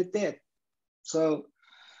 you'll get dead. So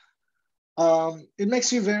it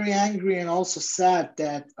makes you very angry and also sad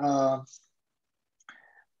that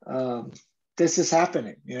this is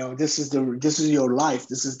happening. This is your life.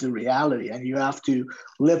 This is the reality, and you have to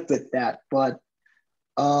live with that. But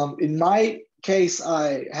in my case,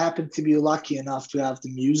 I happen to be lucky enough to have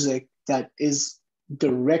the music that is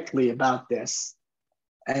directly about this,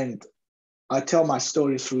 and I tell my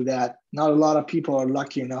story through that. Not a lot of people are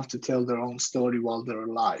lucky enough to tell their own story while they're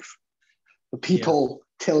alive. But people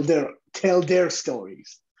tell their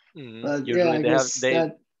stories. Mm-hmm. But Usually I guess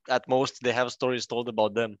that at most they have stories told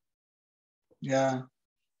about them. Yeah.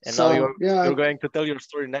 And So now yeah, you're going to tell your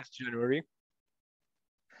story next January.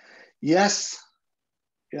 Yes.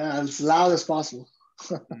 Yeah, as loud as possible.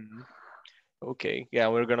 Mm-hmm. Okay. Yeah,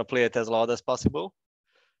 we're gonna play it as loud as possible.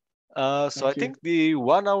 So I Thank you. think the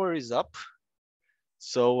 1 hour is up.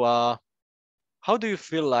 So how do you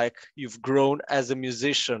feel like you've grown as a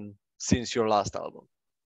musician since your last album?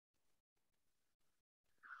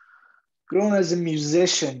 Grown as a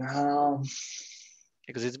musician.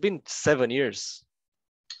 Because it's been 7 years.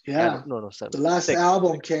 Yeah, Yeah. no, 7, The last 6,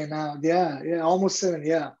 album 6. came out. Yeah, almost 7.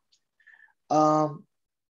 Yeah. Um,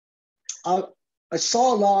 I I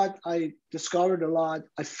saw a lot. I discovered a lot.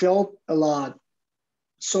 I felt a lot.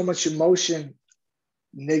 So much emotion,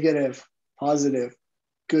 negative, positive,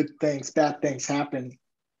 good things, bad things happen.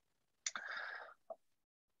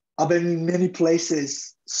 I've been in many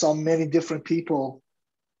places, saw many different people,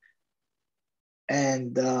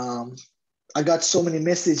 and I got so many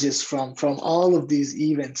messages from all of these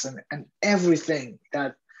events and everything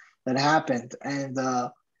that happened, and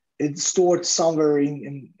it stored somewhere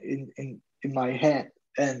in my head.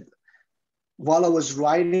 And while I was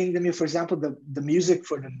writing the music, for example, the music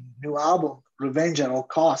for the new album, Revenge at All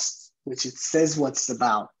Costs, which it says what's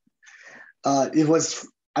about, it was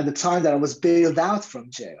at the time that I was bailed out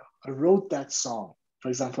from jail. I wrote that song, for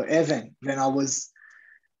example, Evan, when I was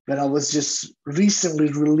just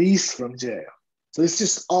recently released from jail. So it's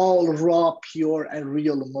just all raw, pure, and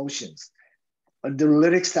real emotions. The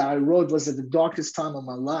lyrics that I wrote was at the darkest time of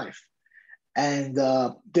my life. And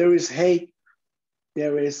there is hate,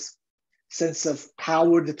 there is sense of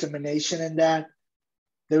power, determination in that.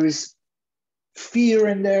 There is fear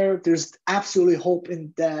in there. There's absolutely hope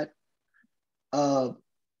in that.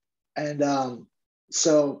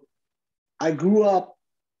 So I grew up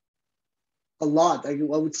a lot. I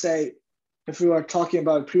would say if we are talking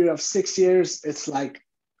about a period of 6 years, it's like,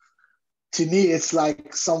 to me, it's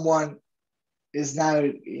like someone is now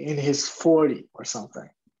in his 40 or something.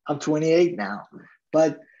 I'm 28 now.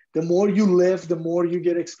 But the more you live, the more you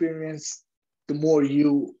get experience, the more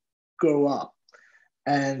you grow up.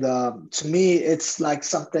 And to me, it's like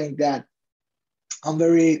something that I'm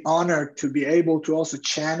very honored to be able to also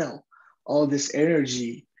channel all this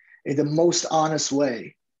energy in the most honest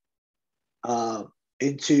way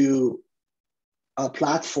into a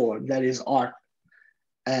platform that is art.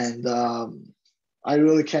 And I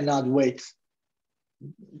really cannot wait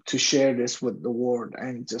to share this with the world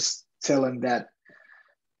and just tell them that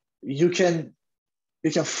you can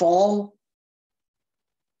fall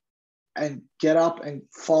and get up and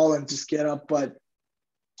fall and just get up, but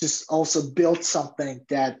just also build something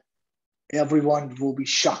that everyone will be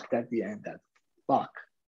shocked at the end that, fuck,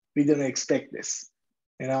 we didn't expect this,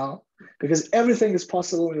 because everything is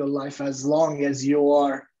possible in your life as long as you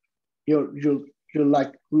are you're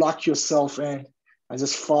like lock yourself in and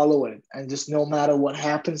just follow it, and just no matter what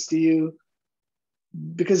happens to you,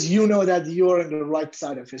 because you know that you're on the right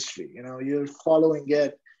side of history. You're following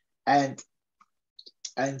it, and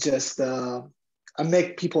just and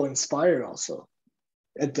make people inspired also.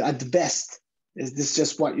 At the best, is this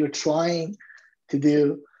just what you're trying to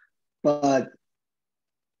do? But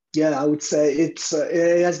yeah, I would say it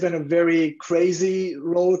has been a very crazy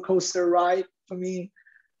roller coaster ride for me.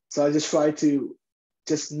 So I just try to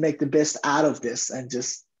just make the best out of this and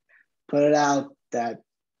just put it out that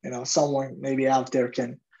someone maybe out there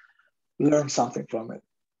can learn something from it.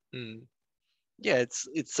 Mm. Yeah,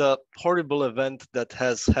 it's a horrible event that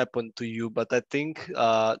has happened to you, but I think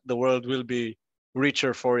the world will be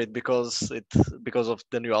richer for it because of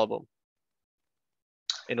the new album.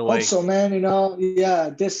 In a Hope way. so, man. Yeah,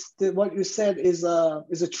 what you said is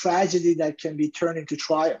a tragedy that can be turned into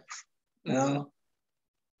triumph. Mm-hmm.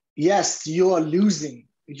 Yes, you are losing.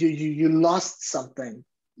 You lost something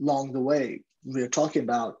along the way. We're talking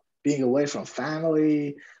about being away from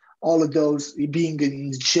family, all of those. Being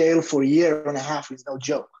in jail for a year and a half is no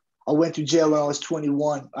joke. I went to jail when I was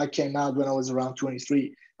 21. I came out when I was around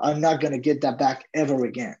 23. I'm not gonna get that back ever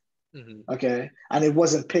again. Mm-hmm. Okay, and it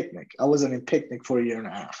wasn't picnic. I wasn't in picnic for a year and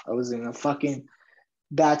a half. I was in a fucking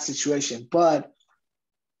bad situation. But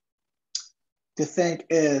the thing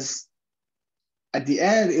is, at the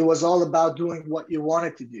end, it was all about doing what you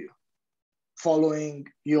wanted to do, following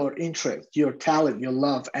your interest, your talent, your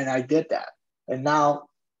love. And I did that. And now,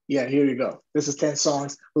 yeah, here you go. This is 10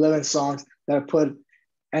 songs, 11 songs that I put.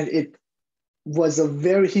 And it was a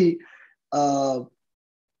very,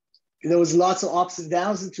 there was lots of ups and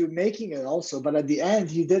downs into making it also. But at the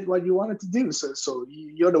end, you did what you wanted to do. So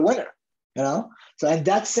you're the winner, So, and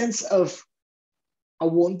that sense of, I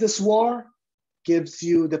won this war, gives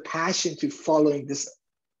you the passion to following this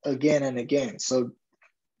again and again. So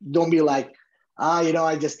don't be like,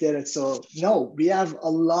 I just did it. So no, we have a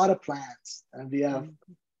lot of plans, and we have.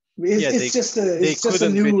 It's just a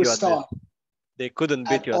new start. They couldn't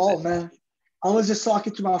beat At you at all, it. man. I was just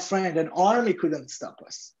talking to my friend. An army couldn't stop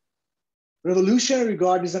us. Revolutionary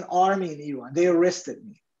Guard is an army in Iran. They arrested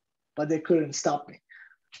me, but they couldn't stop me.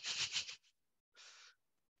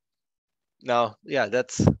 No, yeah,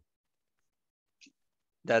 that's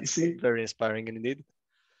very inspiring indeed.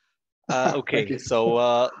 Okay,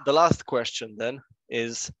 so the last question then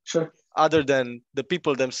is, sure. Other than the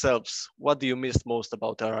people themselves, what do you miss most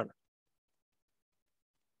about Iran?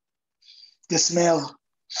 The smell.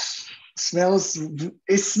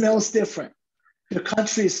 It smells different. The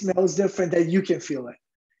country smells different, that you can feel it.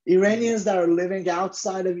 Iranians that are living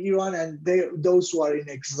outside of Iran, and those who are in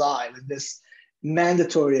exile, in this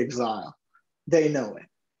mandatory exile, they know it.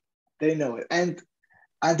 They know it. And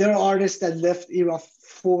there are artists that left Iran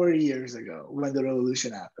 4 years ago when the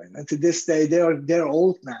revolution happened. And to this day, they're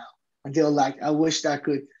old now. And they're like, I wish that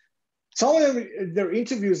could. Some of them, their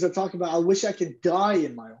interviews, they're talking about, I wish I could die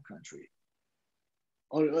in my own country,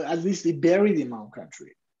 or at least be buried in my own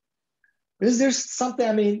country. Because there's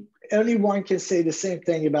something, anyone can say the same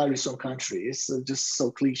thing about his own country. It's just so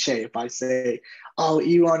cliche. If I say, oh,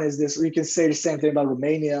 Iran is this, we can say the same thing about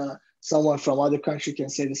Romania. Someone from other country can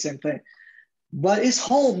say the same thing. But it's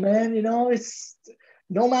home, man. It's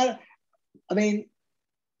no matter, when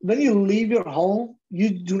you leave your home, you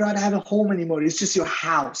do not have a home anymore. It's just your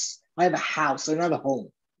house. I have a house. I don't have a home.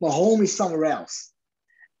 My home is somewhere else.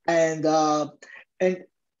 And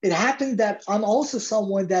it happened that I'm also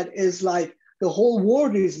someone that is like, the whole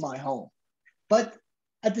world is my home. But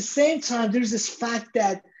at the same time, there's this fact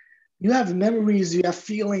that you have memories, you have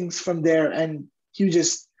feelings from there, and you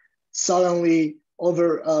just suddenly,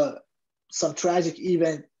 over some tragic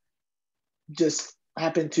event, just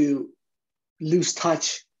happen to lose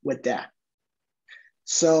touch with that.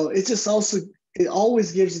 So it just it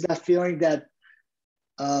always gives you that feeling that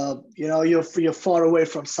you're far away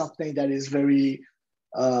from something that is very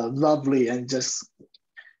lovely, and just,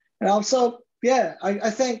 so yeah, I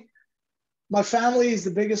think my family is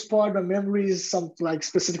the biggest part. My memories, some like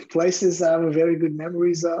specific places I have very good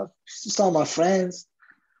memories of. Some of my friends,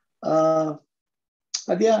 but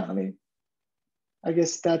yeah, I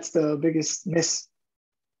guess that's the biggest miss.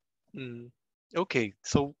 Okay,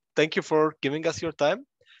 so thank you for giving us your time.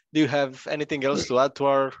 Do you have anything else to add to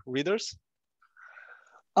our readers?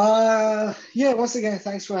 Yeah, once again,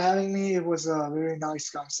 thanks for having me. It was a very nice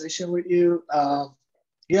conversation with you.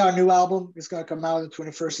 Yeah, our new album is going to come out on the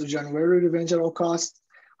 21st of January, Revenge at All Costs,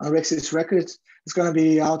 on Rexius Records. It's going to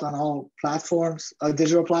be out on all platforms,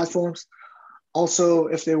 digital platforms. Also,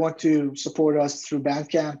 if they want to support us through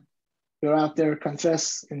Bandcamp, we're out there,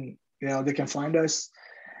 Confess, and they can find us.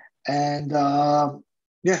 And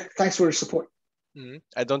yeah, thanks for your support.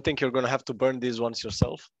 I don't think you're going to have to burn these ones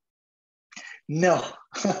yourself. No.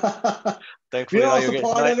 Thankfully, We're also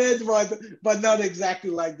part of it, but not exactly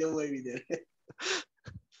like the way we did it.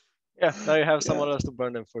 Yeah, now you have someone else to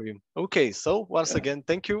burn them for you. Okay, so once again,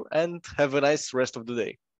 thank you and have a nice rest of the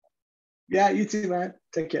day. Yeah, you too, man.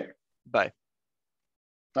 Take care. Bye.